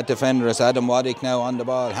from that defender. It's Adam Waddick now on the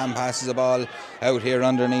ball. Hand passes the ball out here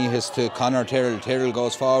underneath is to Conor Tyrrell. Tyrrell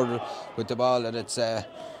goes forward with the ball, and it's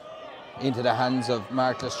into the hands of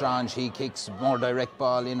Mark Lestrange. He kicks more direct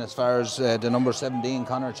ball in as far as the number 17,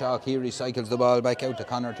 Conor Chalk. He recycles the ball back out to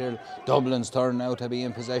Conor Tyrrell. Dublin's turn now to be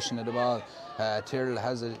in possession of the ball. Tyrrell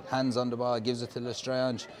has his hands on the ball, gives it to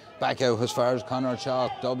Lestrange. Back out as far as Conor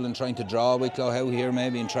Chalk. Dublin trying to draw Wicklow out here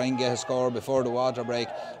maybe and try and get a score before the water break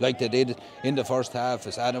like they did in the first half.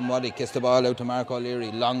 As Adam Waddick gets the ball out to Mark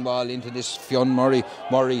O'Leary. Long ball into this Fionn Murray.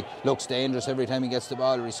 Murray looks dangerous every time he gets the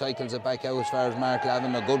ball. Recycles it back out as far as Mark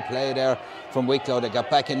Lavin. A good play there from Wicklow. They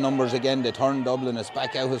got back in numbers again. They turn Dublin. It's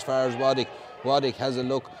back out as far as Waddick. Waddick has a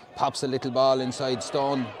look. Pops a little ball inside.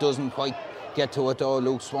 Stone doesn't quite get to it though.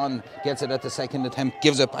 Luke Swan gets it at the second attempt,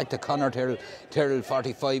 gives it back to Conor Tyrrell. Tyrrell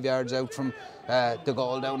 45 yards out from the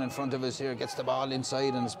goal down in front of us here, gets the ball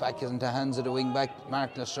inside, and it's back into the hands of the wing back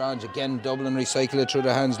Mark Lestrange. Again Dublin recycle it through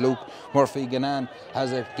the hands. Luke Murphy-Gannan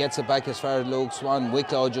has it, gets it back as far as Luke Swan.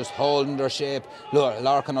 Wicklow just holding their shape.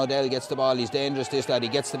 Larkin O'Dell gets the ball. He's dangerous, this lad. He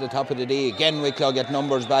gets to the top of the D. Again Wicklow get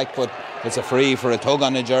numbers back, but it's a free for a tug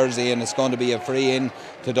on a jersey, and it's going to be a free in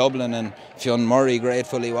to Dublin. And Fionn Murray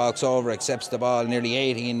gratefully walks over, accepts the ball. Nearly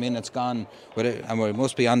 18 minutes gone with it, and we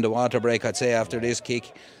must be on the water break, I'd say, after this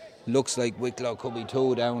kick. Looks like Wicklow could be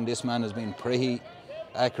 2 down. This man has been pretty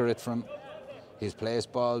accurate from his place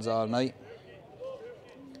balls all night.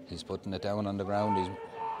 He's putting it down on the ground. It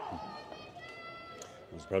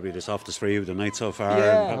was probably the softest free of the night so far.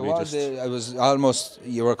 Yeah, it was. I was almost,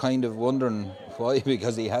 you were kind of wondering why,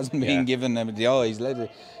 because he hasn't been given them. Oh,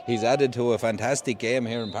 he's added to a fantastic game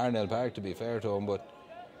here in Parnell Park, to be fair to him, but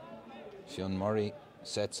Fionn Murray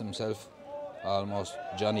sets himself almost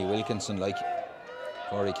Johnny Wilkinson like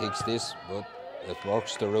before he kicks this, but it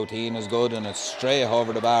works. The routine is good and it's straight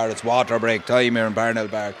over the bar. It's water break time here in Parnell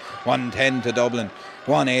Park. 1-10 to Dublin,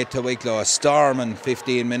 1-8 to Wicklow. A storming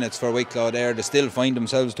 15 minutes for Wicklow there. They still find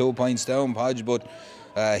themselves 2 points down, Podge, but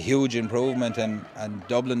huge improvement, and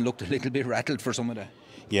Dublin looked a little bit rattled for some of that.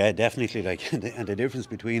 Yeah, definitely. Like, and the difference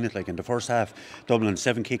between it, like in the first half, Dublin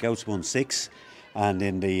 7 kickouts, won 6, and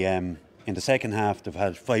in the second half they've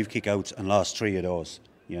had 5 kickouts and lost 3 of those.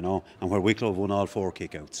 You know, and where Wicklow have won all 4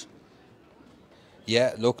 kickouts.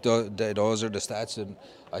 Yeah, look, those are the stats, and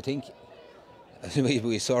I think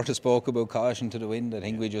we sort of spoke about caution to the wind. I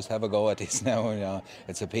think we just have a go at this now. You know,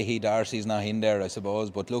 it's a pity Darcy's not in there, I suppose.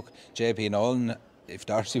 But look, JP Nolan, if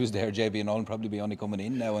Darcy was there, JP Nolan probably be only coming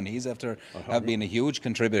in now, and he's after have been a huge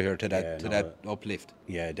contributor to that uplift.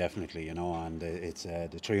 Yeah, definitely. You know, and it's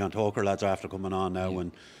the 3 on Toker lads are after coming on now,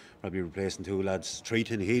 and probably replacing 2 lads. 3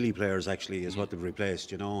 Tinhealy players actually is what they've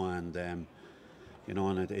replaced. You know, and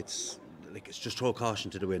it's. Like, it's just throw caution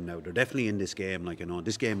to the wind now. They're definitely in this game. Like, you know,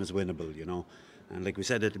 this game is winnable, you know. And like we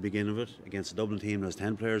said at the beginning of it, against a Dublin team, there's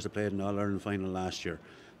 10 players that played in the All-Ireland final last year.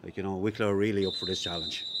 Like, you know, Wicklow are really up for this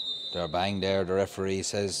challenge. They're bang there. The referee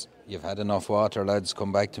says, you've had enough water, lads,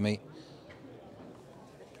 come back to me.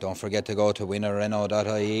 Don't forget to go to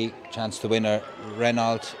winnerrenault.ie. Chance to win a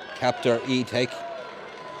Renault Captur E-Tech.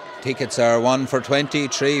 Tickets are 1 for 20,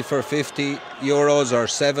 3 for €50, or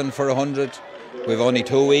 7 for 100. We've only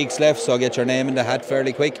 2 weeks left, so get your name in the hat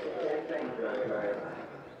fairly quick.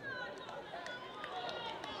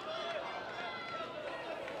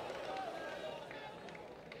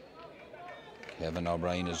 Kevin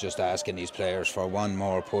O'Brien is just asking these players for one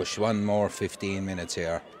more push, one more 15 minutes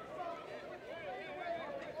here.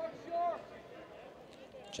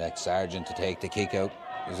 Jack Sargent to take the kick out.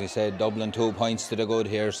 As I said, Dublin 2 points to the good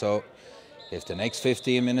here, so if the next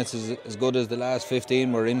 15 minutes is as good as the last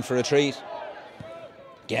 15, we're in for a treat.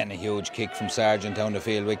 Getting a huge kick from Sargent down the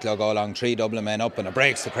field. Wicklow go along, 3 Dublin men up, and it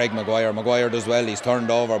breaks to Craig Maguire. Maguire does well, he's turned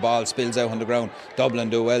over, ball spills out on the ground. Dublin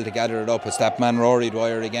do well to gather it up. It's that man Rory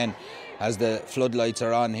Dwyer again. As the floodlights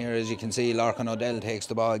are on here, as you can see, Larkin O'Dell takes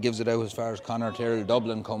the ball, gives it out as far as Conor Tyrrell.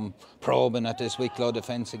 Dublin come probing at this Wicklow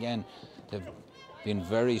defence again. They've been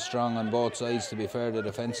very strong on both sides, to be fair. The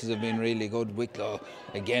defences have been really good. Wicklow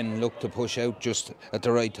again look to push out just at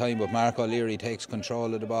the right time, but Mark O'Leary takes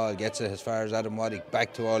control of the ball, gets it as far as Adam Waddick,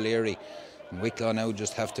 back to O'Leary. And Wicklow now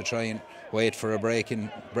just have to try and wait for a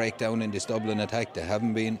breakdown in this Dublin attack. They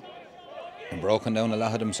haven't been broken down a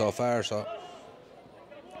lot of them so far, so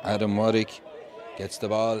Adam Waddick gets the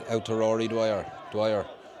ball out to Rory Dwyer. Dwyer,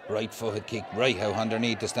 right footed kick, right out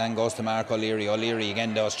underneath the stand, goes to Mark O'Leary. O'Leary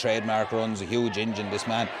again does trademark runs, a huge engine this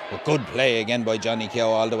man, but good play again by Johnny Keogh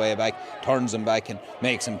all the way back, turns him back and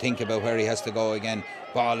makes him think about where he has to go again.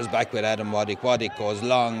 Ball is back with Adam Waddick. Waddick goes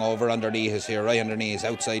long over underneath us here, right underneath,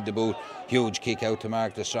 outside the boot. Huge kick out to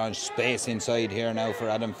Mark Lestrange. Space inside here now for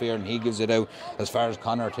Adam Fearon. He gives it out as far as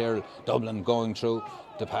Conor Tyrrell. Dublin going through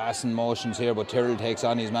the passing motions here, but Tyrrell takes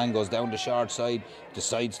on his man, goes down the short side,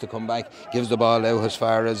 decides to come back, gives the ball out as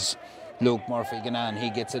far as Luke Murphy-Gannan. He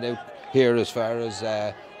gets it out here as far as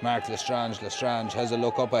Mark Lestrange. Lestrange has a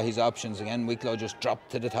look up at his options again. Wicklow just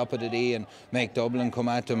dropped to the top of the D and make Dublin come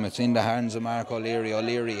at them. It's in the hands of Mark O'Leary.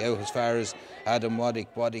 O'Leary out as far as Adam Waddick.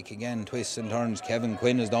 Waddick again twists and turns. Kevin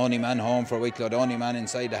Quinn is the only man home for Wicklow. The only man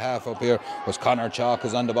inside the half up here was Conor Chalk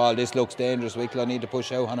is on the ball. This looks dangerous. Wicklow need to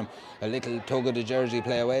push out on him. A little tug of the jersey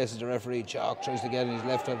play away as the referee. Chalk tries to get in his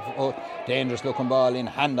left foot. Dangerous looking ball in.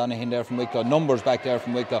 Hand on it in there from Wicklow. Numbers back there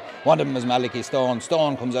from Wicklow. One of them is Malachy Stone.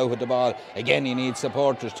 Stone comes out with the ball. Again he needs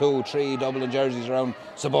support. There's 2, 3 Dublin jerseys around.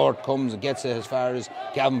 Support comes and gets it as far as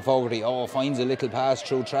Gavin Fogarty. Finds a little pass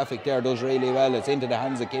through traffic there. Does really well. It's into the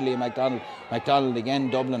hands of Killian MacDonald. MacDonald again,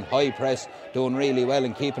 Dublin high press, doing really well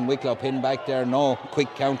and keeping Wicklow pinned back there. No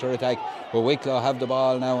quick counter attack, but Wicklow have the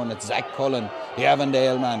ball now, and it's Zach Cullen, the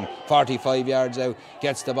Avondale man, 45 yards out,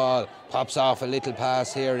 gets the ball, pops off a little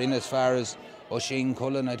pass here in as far as Oisin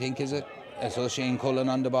Cullen, I think, is it? It's Oisin Cullen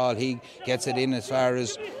on the ball. He gets it in as far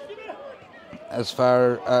as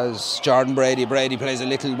Jordan Brady. Brady plays a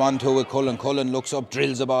little 1-2 with Cullen. Cullen looks up,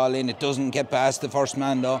 drills the ball in. It doesn't get past the first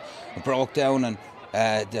man though. It broke down, and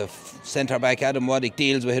the centre back Adam Waddick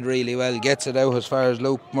deals with it really well, gets it out as far as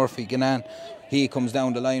Luke Murphy-Gannan. He comes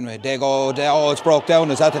down the line with it. They go, it's broke down.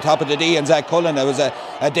 It's at the top of the D, and Zach Cullen. It was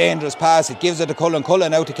a dangerous pass. It gives it to Cullen.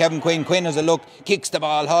 Cullen out to Kevin Quinn. Quinn has a look, kicks the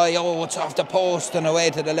ball high. It's off the post and away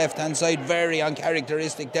to the left hand side. Very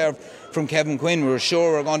uncharacteristic there from Kevin Quinn. We were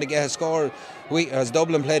sure we were going to get a score as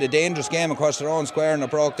Dublin played a dangerous game across their own square and it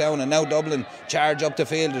broke down, and now Dublin charge up the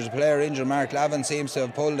field. There's a player injured. Mark Lavin seems to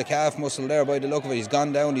have pulled the calf muscle there by the look of it. He's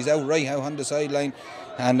gone down. He's out right out on the sideline,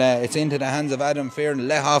 and it's into the hands of Adam Fearon.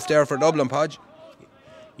 Let off there for Dublin, Podge.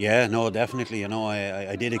 Yeah, no, definitely. You know,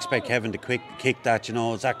 I did expect Kevin to kick that. You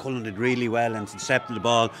know, Zach Cullen did really well and intercepted the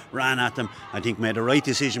ball, ran at them. I think made the right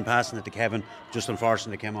decision passing it to Kevin. Just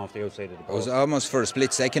unfortunately came off the outside of the post. It was almost for a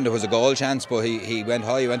split second there was a goal chance, but he went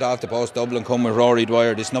high, he went off the post. Dublin come with Rory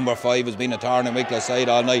Dwyer. This number 5 has been a thorn in Wicklow's side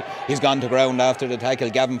all night. He's gone to ground after the tackle.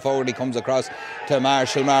 Gavin Fogarty comes across to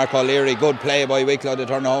Marshall Mark O'Leary. Good play by Wicklow to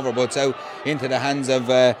turn over, but it's out into the hands of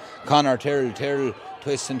Conor Tyrrell. Tyrrell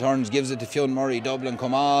twists and turns, gives it to Fionn Murray. Dublin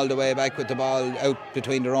come all the way back with the ball out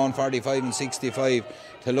between their own 45 and 65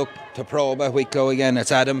 to look to probe at Wicklow again.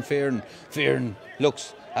 It's Adam Fearon. Fearon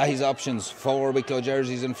looks at his options. 4 Wicklow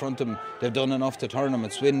jerseys in front of him. They've done enough to turn him.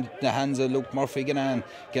 It's in the hands of Luke Murphy.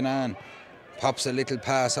 Ganaan pops a little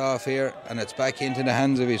pass off here, and it's back into the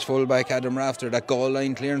hands of his fullback Adam Rafter. That goal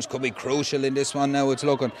line clearance could be crucial in this one now. It's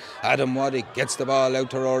looking. Adam Waddick gets the ball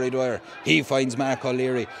out to Rory Dwyer. He finds Mark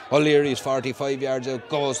O'Leary. O'Leary's 45 yards out,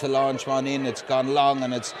 goes to launch one in. It's gone long,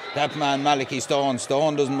 and it's that man Malachy Stone.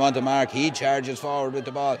 Stone doesn't want to mark. He charges forward with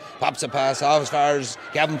the ball, pops a pass off as far as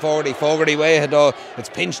Gavin Fogarty. Fogarty way ahead though. It's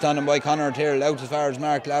pinched on him by Conor Tyrrell out as far as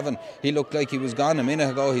Mark Lavin. He looked like he was gone a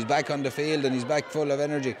minute ago. He's back on the field and he's back full of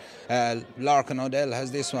energy. Larkin O'Dell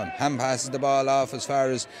has this one. Ham passes the ball off as far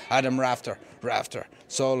as Adam Rafter. Rafter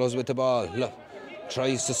solos with the ball. Look,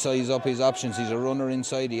 tries to size up his options. He's a runner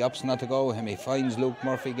inside. He opts not to go with him. He finds Luke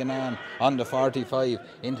Murphy Ganaan on the 45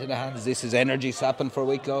 into the hands. This is energy sapping for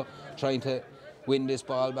Wicklow, trying to win this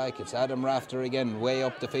ball back. It's Adam Rafter again, way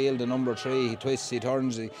up the field, the number 3. He twists, he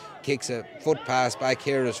turns, he kicks a foot pass back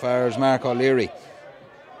here as far as Mark O'Leary.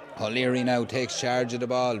 O'Leary now takes charge of the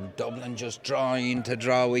ball. Dublin just trying to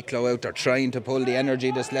draw Wicklow out. They're trying to pull the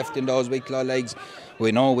energy that's left in those Wicklow legs.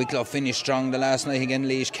 We know Wicklow finished strong the last night again,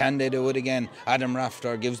 Laois. Can they do it again? Adam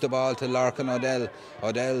Rafter gives the ball to Larkin O'Dell.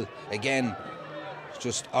 O'Dell again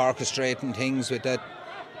just orchestrating things with that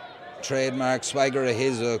trademark swagger of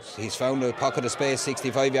his. He's found a pocket of space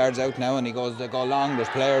 65 yards out now, and he goes to go long. There's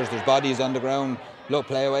players, there's bodies on the ground. Look,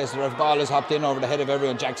 play away. So the ball has hopped in over the head of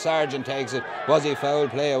everyone. Jack Sargent takes it. Was he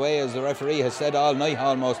fouled? Play away, as the referee has said all night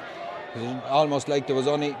almost like there was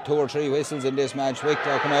only 2 or 3 whistles in this match.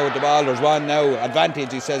 Wicklow come out with the ball. There's one now.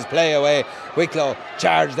 Advantage, he says, play away. Wicklow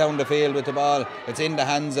charge down the field with the ball. It's in the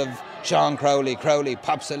hands of Sean Crowley. Crowley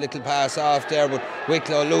pops a little pass off there, but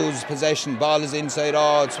Wicklow lose possession. Ball is inside.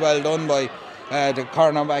 Oh, it's well done by the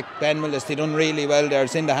cornerback Ben Willis. He done really well there.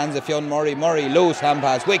 It's in the hands of Fionn Murray. Murray loose hand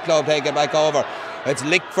pass. Wicklow take it back over. It's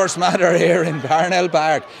lick for smatter here in Parnell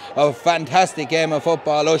Park. A fantastic game of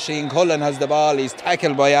football. Oisin Cullen has the ball. He's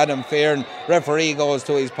tackled by Adam Fearon. Referee goes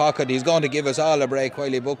to his pocket. He's going to give us all a break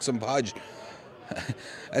while he books and Podge.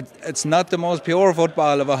 It's not the most pure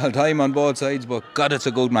football of all time on both sides, but God, it's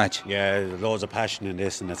a good match. Yeah, there's loads of passion in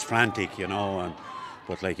this, and it's frantic, you know.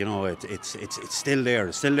 But like, you know, it's still there.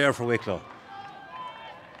 It's still there for Wicklow.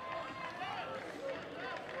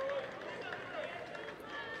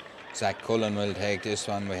 Zach Cullen will take this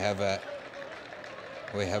one. We have a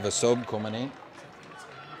sub coming in.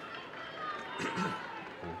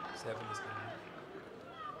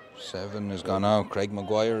 7 has gone out. Craig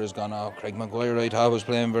Maguire has gone out. Craig Maguire, I thought, was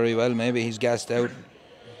playing very well. Maybe he's gassed out.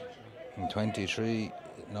 And 23.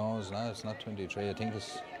 No, it's not. It's not 23. I think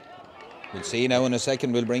it's. We'll see now in a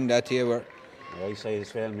second. We'll bring that to you. I say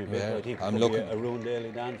it's failing me, but yeah, I think I'm looking a Rowan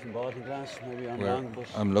Daly Dan from Baltinglass. Maybe I'm wrong, but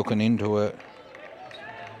I'm looking into it.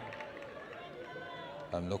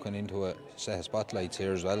 I'm looking into a set of spotlights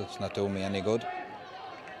here as well. It's not doing me any good.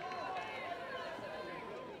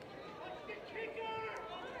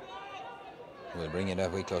 We'll bring it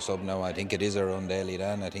at Wicklow sub now. I think it is around Daly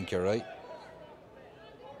Dan. I think you're right.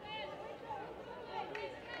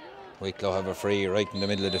 Wicklow have a free right in the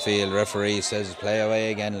middle of the field. Referee says play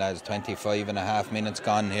away again, lads. 25.5 minutes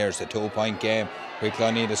gone here. It's a 2-point game. Wicklow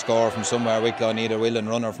need a score from somewhere. Wicklow need a willing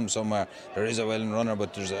runner from somewhere. There is a willing runner,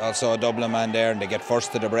 but there's also a Dublin man there, and they get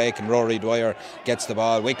first to the break, and Rory Dwyer gets the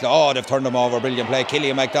ball. Wicklow, they've turned him over. Brilliant play.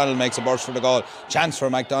 Killian MacDonald makes a burst for the goal. Chance for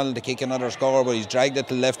MacDonald to kick another score, but he's dragged it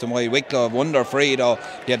to the left and wide. Wicklow have won their free though.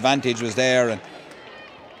 The advantage was there, and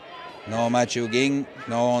no Matthew Ging,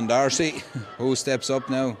 no Owen Darcy. Who steps up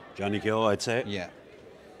now? Johnny Keogh, I'd say. Yeah.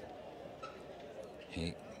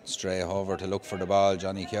 He stray over to look for the ball,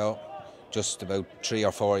 Johnny Keogh. Just about 3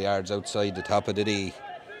 or 4 yards outside the top of the D.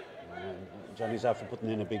 Johnny's after putting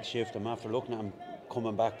in a big shift. I'm after looking at him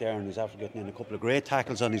coming back there, and he's after getting in a couple of great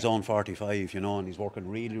tackles on his own 45, you know, and he's working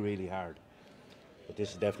really, really hard. But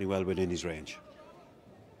this is definitely well within his range.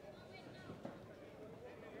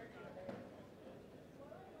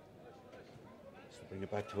 Bring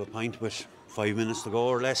it back to a point with 5 minutes to go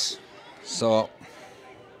or less. So,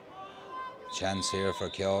 chance here for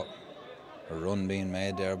Keogh. A run being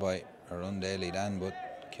made there by a run Daly Dan, but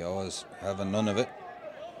Keogh is having none of it.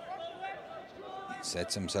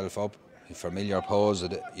 Sets himself up. A familiar pose of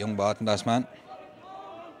the young Bottendas man.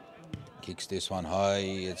 Kicks this one high.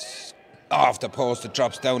 It's off the post. It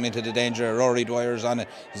drops down into the danger. Rory Dwyer's on it.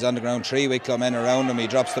 He's on the ground. 3 Wicklow men around him. He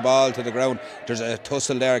drops the ball to the ground. There's a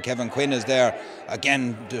tussle there. Kevin Quinn is there.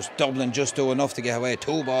 Again, does Dublin just do enough to get away?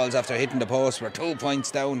 2 balls after hitting the post. We're 2 points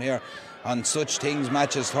down here. On such things,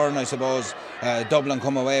 matches turn, I suppose. Dublin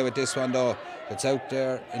come away with this one, though. It's out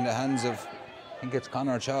there in the hands of, I think it's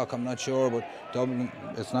Conor Chalk, I'm not sure, but Dublin,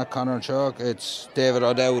 it's not Conor Chalk, it's David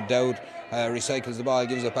O'Dowd. Dowd recycles the ball,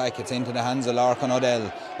 gives it back. It's into the hands of Larkin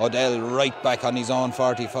O'Dell. O'Dell right back on his own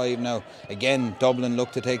 45 now. Again, Dublin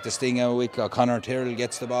look to take the sting out of Wicklow. Conor Tyrrell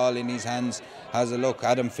gets the ball in his hands, has a look.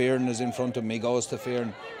 Adam Fearon is in front of him. He goes to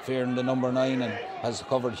Fearon. Fearon, the number 9, and has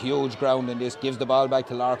covered huge ground in this. Gives the ball back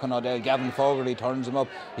to Larkin O'Dell. Gavin Fogarty turns him up.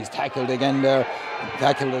 He's tackled again there.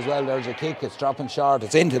 Tackled as well. There's a kick. It's dropping short.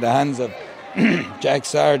 It's into the hands of Jack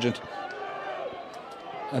Sargent.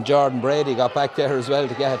 And Jordan Brady got back there as well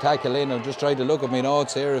to get a tackle in. I've just tried to look at my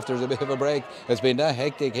notes here if there's a bit of a break. It's been that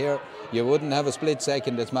hectic here. You wouldn't have a split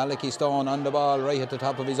second. It's Malachy Stone on the ball right at the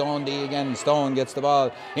top of his own D again. Stone gets the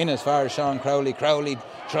ball in as far as Sean Crowley. Crowley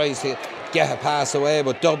tries to get a pass away,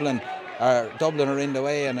 but Dublin are in the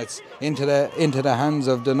way, and it's into the hands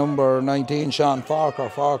of the number 19, Sean Farker.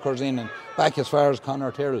 Farker's in and back as far as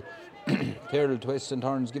Conor Tyrrell. Tyrrell twists and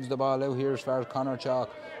turns, gives the ball out here as far as Conor Chalk.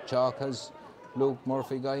 Chalk has Luke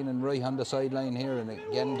Murphy Guinan right on the sideline here, and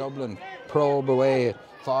again Dublin probe away.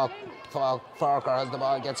 Farker has the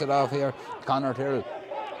ball, gets it off here. Conor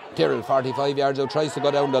Tyrrell 45 yards out, tries to go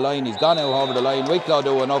down the line. He's gone out over the line. Wicklow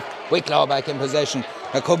do enough. Wicklow back in possession.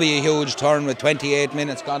 It could be a huge turn with 28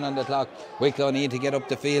 minutes gone on the clock. Wicklow need to get up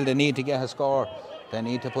the field. They need to get a score. They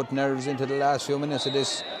need to put nerves into the last few minutes of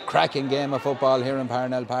this cracking game of football here in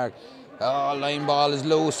Parnell Park. Oh, line ball is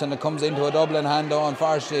loose and it comes into a Dublin hand. Oh,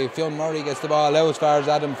 unfortunately, Fionn Murray gets the ball out as far as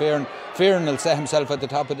Adam Fearon. Fearon will set himself at the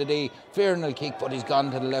top of the D. Fearon will kick, but he's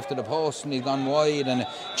gone to the left of the post and he's gone wide, and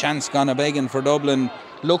a chance gone a begging for Dublin.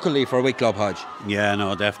 Luckily for Wicklow, Hodge. Yeah,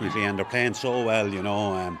 no, definitely, and they're playing so well, you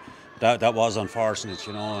know. That was unfortunate,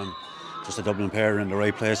 you know, and just a Dublin pair in the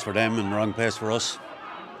right place for them and the wrong place for us.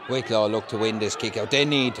 Wicklow look to win this kick out. They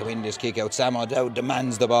need to win this kick out. Sam O'Dowd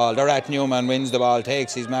demands the ball. Dorat Newman wins the ball,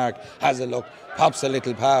 takes his mark, has a look, pops a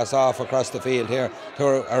little pass off across the field here to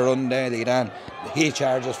a run Daly Dan. He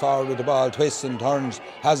charges forward with the ball, twists and turns,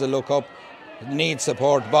 has a look up, needs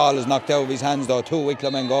support. The ball is knocked out of his hands though. 2 Wicklow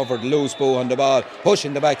men go for the loose boo on the ball,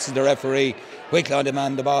 pushing the backs of the referee. Wicklow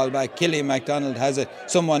demand the ball back. Killian MacDonald has it.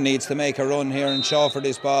 Someone needs to make a run here and show for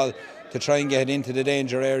this ball to try and get into the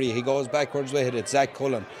danger area. He goes backwards with it. It's Zach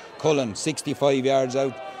Cullen. Cullen 65 yards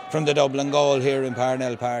out from the Dublin goal here in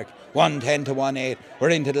Parnell Park. 110 to 1-8.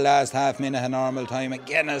 We're into the last half minute of normal time.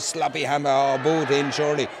 Again a sloppy hammer. Oh, boot in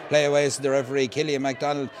surely. Play away to the referee. Killian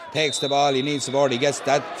MacDonald takes the ball. He needs support. He gets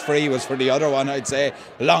that free was for the other one, I'd say.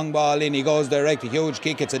 Long ball in. He goes direct. A huge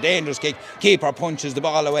kick. It's a dangerous kick. Keeper punches the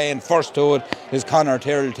ball away, and first to it is Conor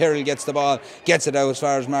Tyrrell. Tyrrell gets the ball. Gets it out as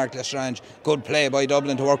far as Mark Lestrange. Good play by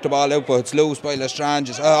Dublin to work the ball out, but it's loose by Lestrange.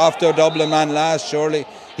 It's off the Dublin man last, surely.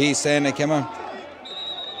 He's saying it, come on.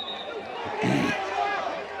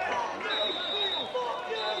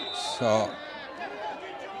 So,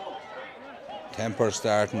 temper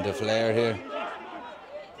starting to flare here.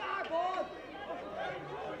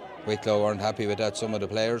 Wicklow weren't happy with that, some of the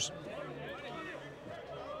players.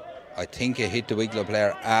 I think it hit the Wicklow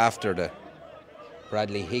player after the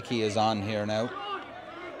Bradley Hickey is on here now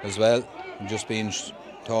as well. I'm just being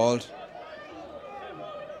told.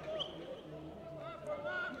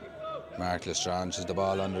 Mark Lestrange has the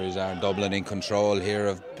ball under his arm. Dublin in control here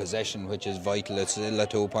of possession, which is vital. It's still a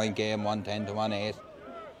 2-point game, 110 to 1-8.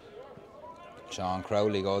 Sean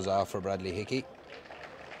Crowley goes off for Bradley Hickey.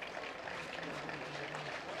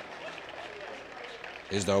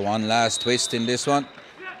 Is there one last twist in this one?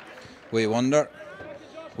 We wonder.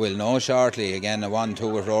 We'll know shortly. Again, a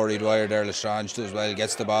 1-2 with Rory Dwyer there. Lestrange does well,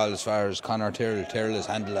 gets the ball as far as Conor Tyrrell. Tyrrell has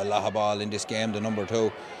handled a lot of ball in this game, the number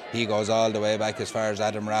 2. He goes all the way back as far as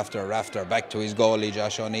Adam Rafter. Rafter back to his goalie,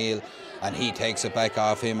 Josh O'Neill, and he takes it back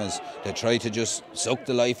off him as they try to just suck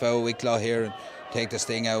the life out of Wicklow here and take the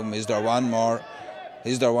sting out of him. Is there one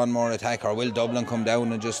more attack, or will Dublin come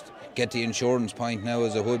down and just get the insurance point now,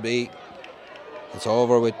 as it would be? It's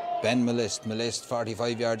over with Ben Millist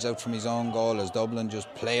 45 yards out from his own goal as Dublin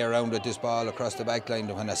just play around with this ball across the back line.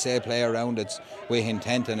 When I say play around, it's with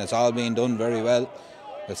intent, and it's all being done very well.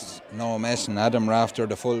 It's no messing. Adam Rafter,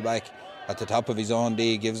 the full-back, at the top of his own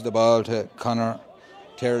D, gives the ball to Conor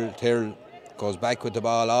Tyrrell. Tyrrell goes back with the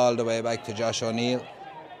ball all the way back to Josh O'Neill.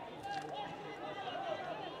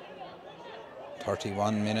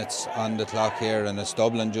 31 minutes on the clock here, and it's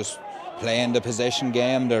Dublin just playing the possession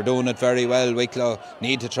game. They're doing it very well. Wicklow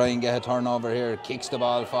need to try and get a turnover here. Kicks the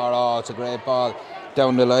ball far. Oh, it's a great ball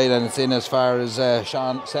down the line, and it's in as far as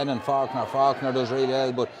Sean Sennan Faulkner. Faulkner does really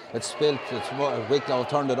well, but it's spilt. Wicklow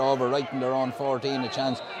turned it over right in their own 14. A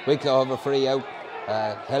chance. Wicklow have a free out.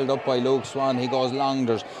 Held up by Luke Swan. He goes long.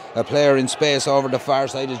 There's a player in space over the far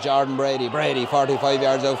side is Jordan Brady. Brady 45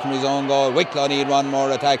 yards out from his own goal. Wicklow need one more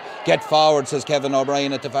attack. Get forward, says Kevin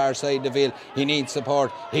O'Brien at the far side of the field. He needs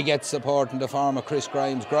support. He gets support in the form of Chris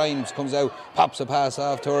Grimes. Grimes comes out, pops a pass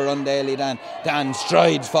off to her Undaly Dan. Dan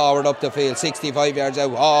strides forward up the field, 65 yards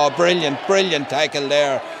out. Oh, brilliant tackle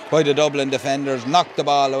there by the Dublin defenders. Knocked the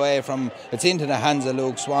ball away from, it's into the hands of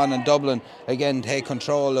Luke Swan, and Dublin again take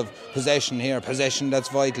control of possession here. Possession that's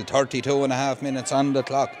vital. 32 and a half minutes on the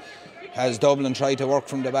clock. As Dublin try to work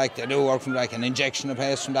from the back, they do work from the back. An injection of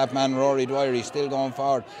pace from that man, Rory Dwyer. He's still going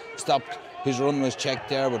forward. Stopped. His run was checked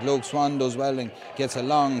there, but Luke Swan does well and gets a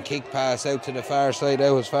long kick pass out to the far side,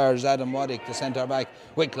 out as far as Adam Waddick, the centre back.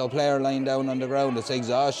 Wicklow player lying down on the ground. It's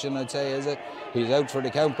exhaustion, I'd say, is it? He's out for the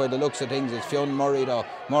count by the looks of things. It's Fionn Murray though.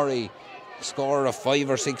 Murray, scorer of 5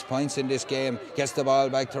 or 6 points in this game, gets the ball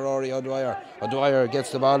back to Rory O'Dwyer. O'Dwyer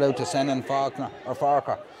gets the ball out to Sennan Faulkner, or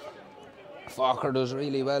Farker. Farker does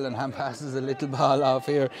really well and hand passes a little ball off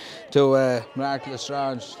here to Mark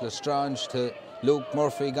Lestrange. Lestrange to Luke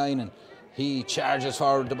Murphy-Guinan. He charges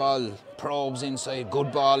forward the ball, probes inside,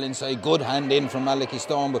 good ball inside, good hand in from Malachy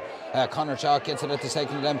Stone, but Conor Chalk gets it at the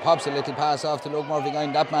second and then pops a little pass off to Luke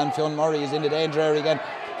Murphy-Guinan. That man, Fionn Murray, is in the danger area again.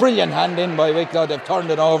 Brilliant hand in by Wicklow. They've turned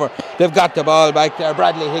it over. They've got the ball back there.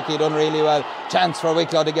 Bradley Hickey done really well. Chance for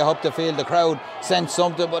Wicklow to get up the field. The crowd sent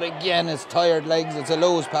something, but again, it's tired legs. It's a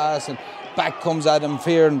loose pass, and back comes Adam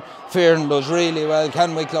Fearn. Fearn does really well.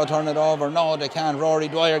 Can Wicklow turn it over? No, they can't. Rory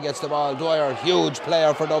Dwyer gets the ball. Dwyer, huge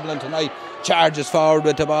player for Dublin tonight, charges forward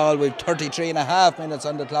with the ball. We've 33 and a half minutes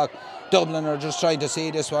on the clock. Dublin are just trying to see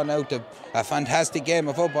this one out. A fantastic game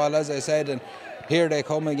of football, as I said, and here they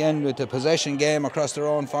come again with the possession game across their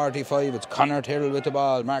own 45. It's Conor Tyrrell with the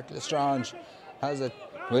ball. Mark Lestrange has it.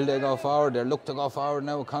 Will they go forward? They look to go forward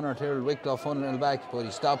now. Conor Tyrrell, Wicklow funneling back, but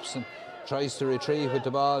he stops and tries to retrieve with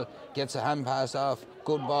the ball. Gets a hand pass off.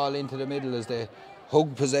 Good ball into the middle as they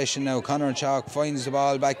hug possession now. Conor Chalk finds the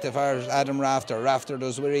ball back to far Adam Rafter. Rafter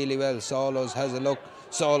does really well. Solos has a look.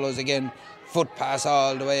 Solos again. Foot pass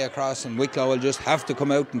all the way across, and Wicklow will just have to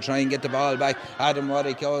come out and try and get the ball back. Adam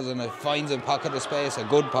Waddick goes and it finds a pocket of space, a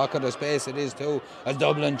good pocket of space it is too, as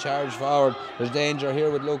Dublin charge forward. There's danger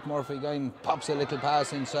here with Luke Murphy-Guinan. Pops a little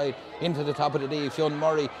pass inside into the top of the D. Fionn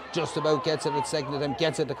Murray just about gets it at second attempt,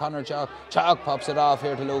 gets it to Conor Chalk. Chalk pops it off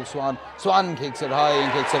here to Luke Swan. Swan kicks it high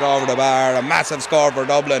and kicks it over the bar. A massive score for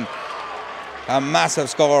Dublin. A massive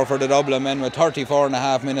score for the Dublin men with 34 and a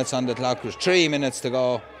half minutes on the clock. There's 3 minutes to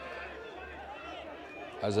go.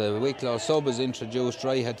 As a Wicklow sub is introduced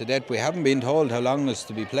right at the death. We haven't been told how long it's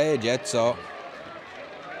to be played yet, so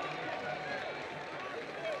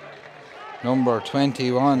number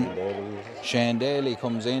 21, Shane Daly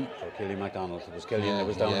comes in. For Killian MacDonald. It was Killian that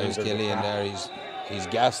was down. Yeah, it was Killian there. He's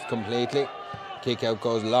gassed completely. Kick out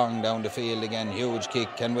goes long down the field again. Huge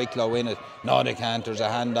kick. Can Wicklow win it? No, they can't. There's a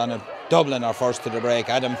hand on it. Dublin are first to the break.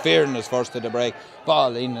 Adam Fearn is first to the break.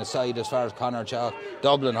 Ball in the side as far as Conor Chalk.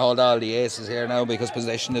 Dublin hold all the aces here now because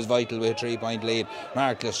possession is vital with a 3-point lead.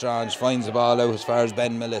 Mark Lestrange finds the ball out as far as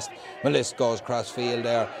Ben Millist. Millist goes cross field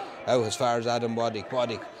there. Out as far as Adam Waddick.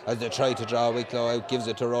 Waddick, as they try to draw Wicklow out, gives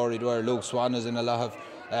it to Rory Dwyer. Luke Swan is in a lot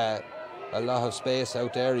of space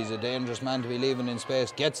out there. He's a dangerous man to be leaving in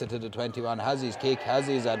space. Gets it to the 21. Has his kick, has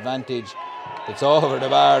his advantage. It's over the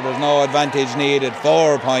bar. There's no advantage needed.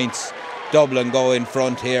 4 points. Dublin go in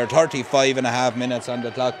front here. 35 and a half minutes on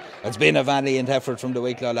the clock. It's been a valiant effort from the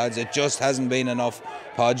Wicklow lads. It just hasn't been enough,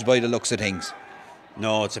 Podge, by the looks of things.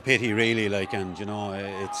 No, it's a pity really, like, and you know,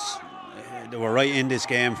 they were right in this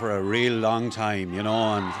game for a real long time, you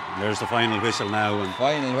know, and there's the final whistle now. And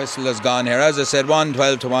final whistle has gone here. As I said,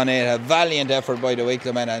 112 to 1-8. A valiant effort by the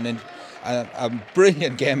Wicklow men, and a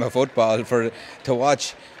brilliant game of football to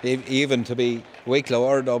watch, even to be Wicklow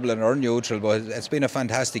or Dublin or neutral. But it's been a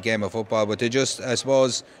fantastic game of football. But they just, I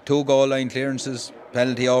suppose, 2 goal line clearances,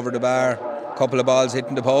 penalty over the bar, couple of balls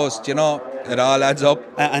hitting the post, you know, it all adds up.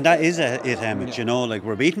 And that is it, Emmett, you know, like,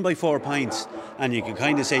 we're beaten by 4 points, and you can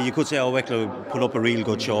kind of say, you could say, oh, Wicklow put up a real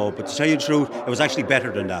good show, but to tell you the truth, it was actually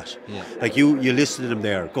better than that. Yeah. Like, you listed them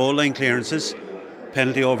there: goal line clearances,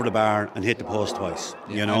 penalty over the bar and hit the post twice.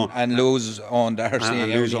 You know, and lose on Darcy.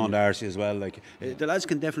 And lose on Darcy as well. Like the lads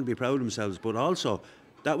can definitely be proud of themselves, but also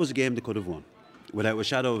that was a game they could have won, without a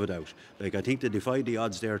shadow of a doubt. Like I think they defied the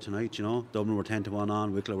odds there tonight. You know, Dublin were 10-1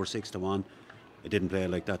 on, Wicklow were 6-1. It didn't play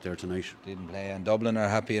like that there tonight. Didn't play, and Dublin are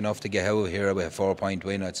happy enough to get out here with a 4-point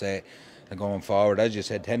win, I'd say. And going forward, as you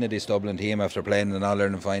said, 10 of this Dublin team after playing an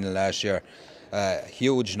All-Ireland final last year.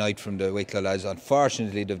 Huge night from the Wicklow lads.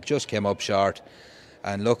 Unfortunately, they've just came up short.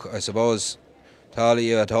 And look, I suppose to all of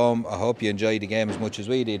you at home, I hope you enjoyed the game as much as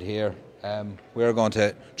we did here. We're going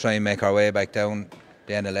to try and make our way back down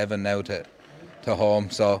the N11 now to home.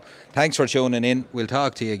 So thanks for tuning in. We'll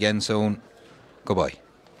talk to you again soon. Goodbye.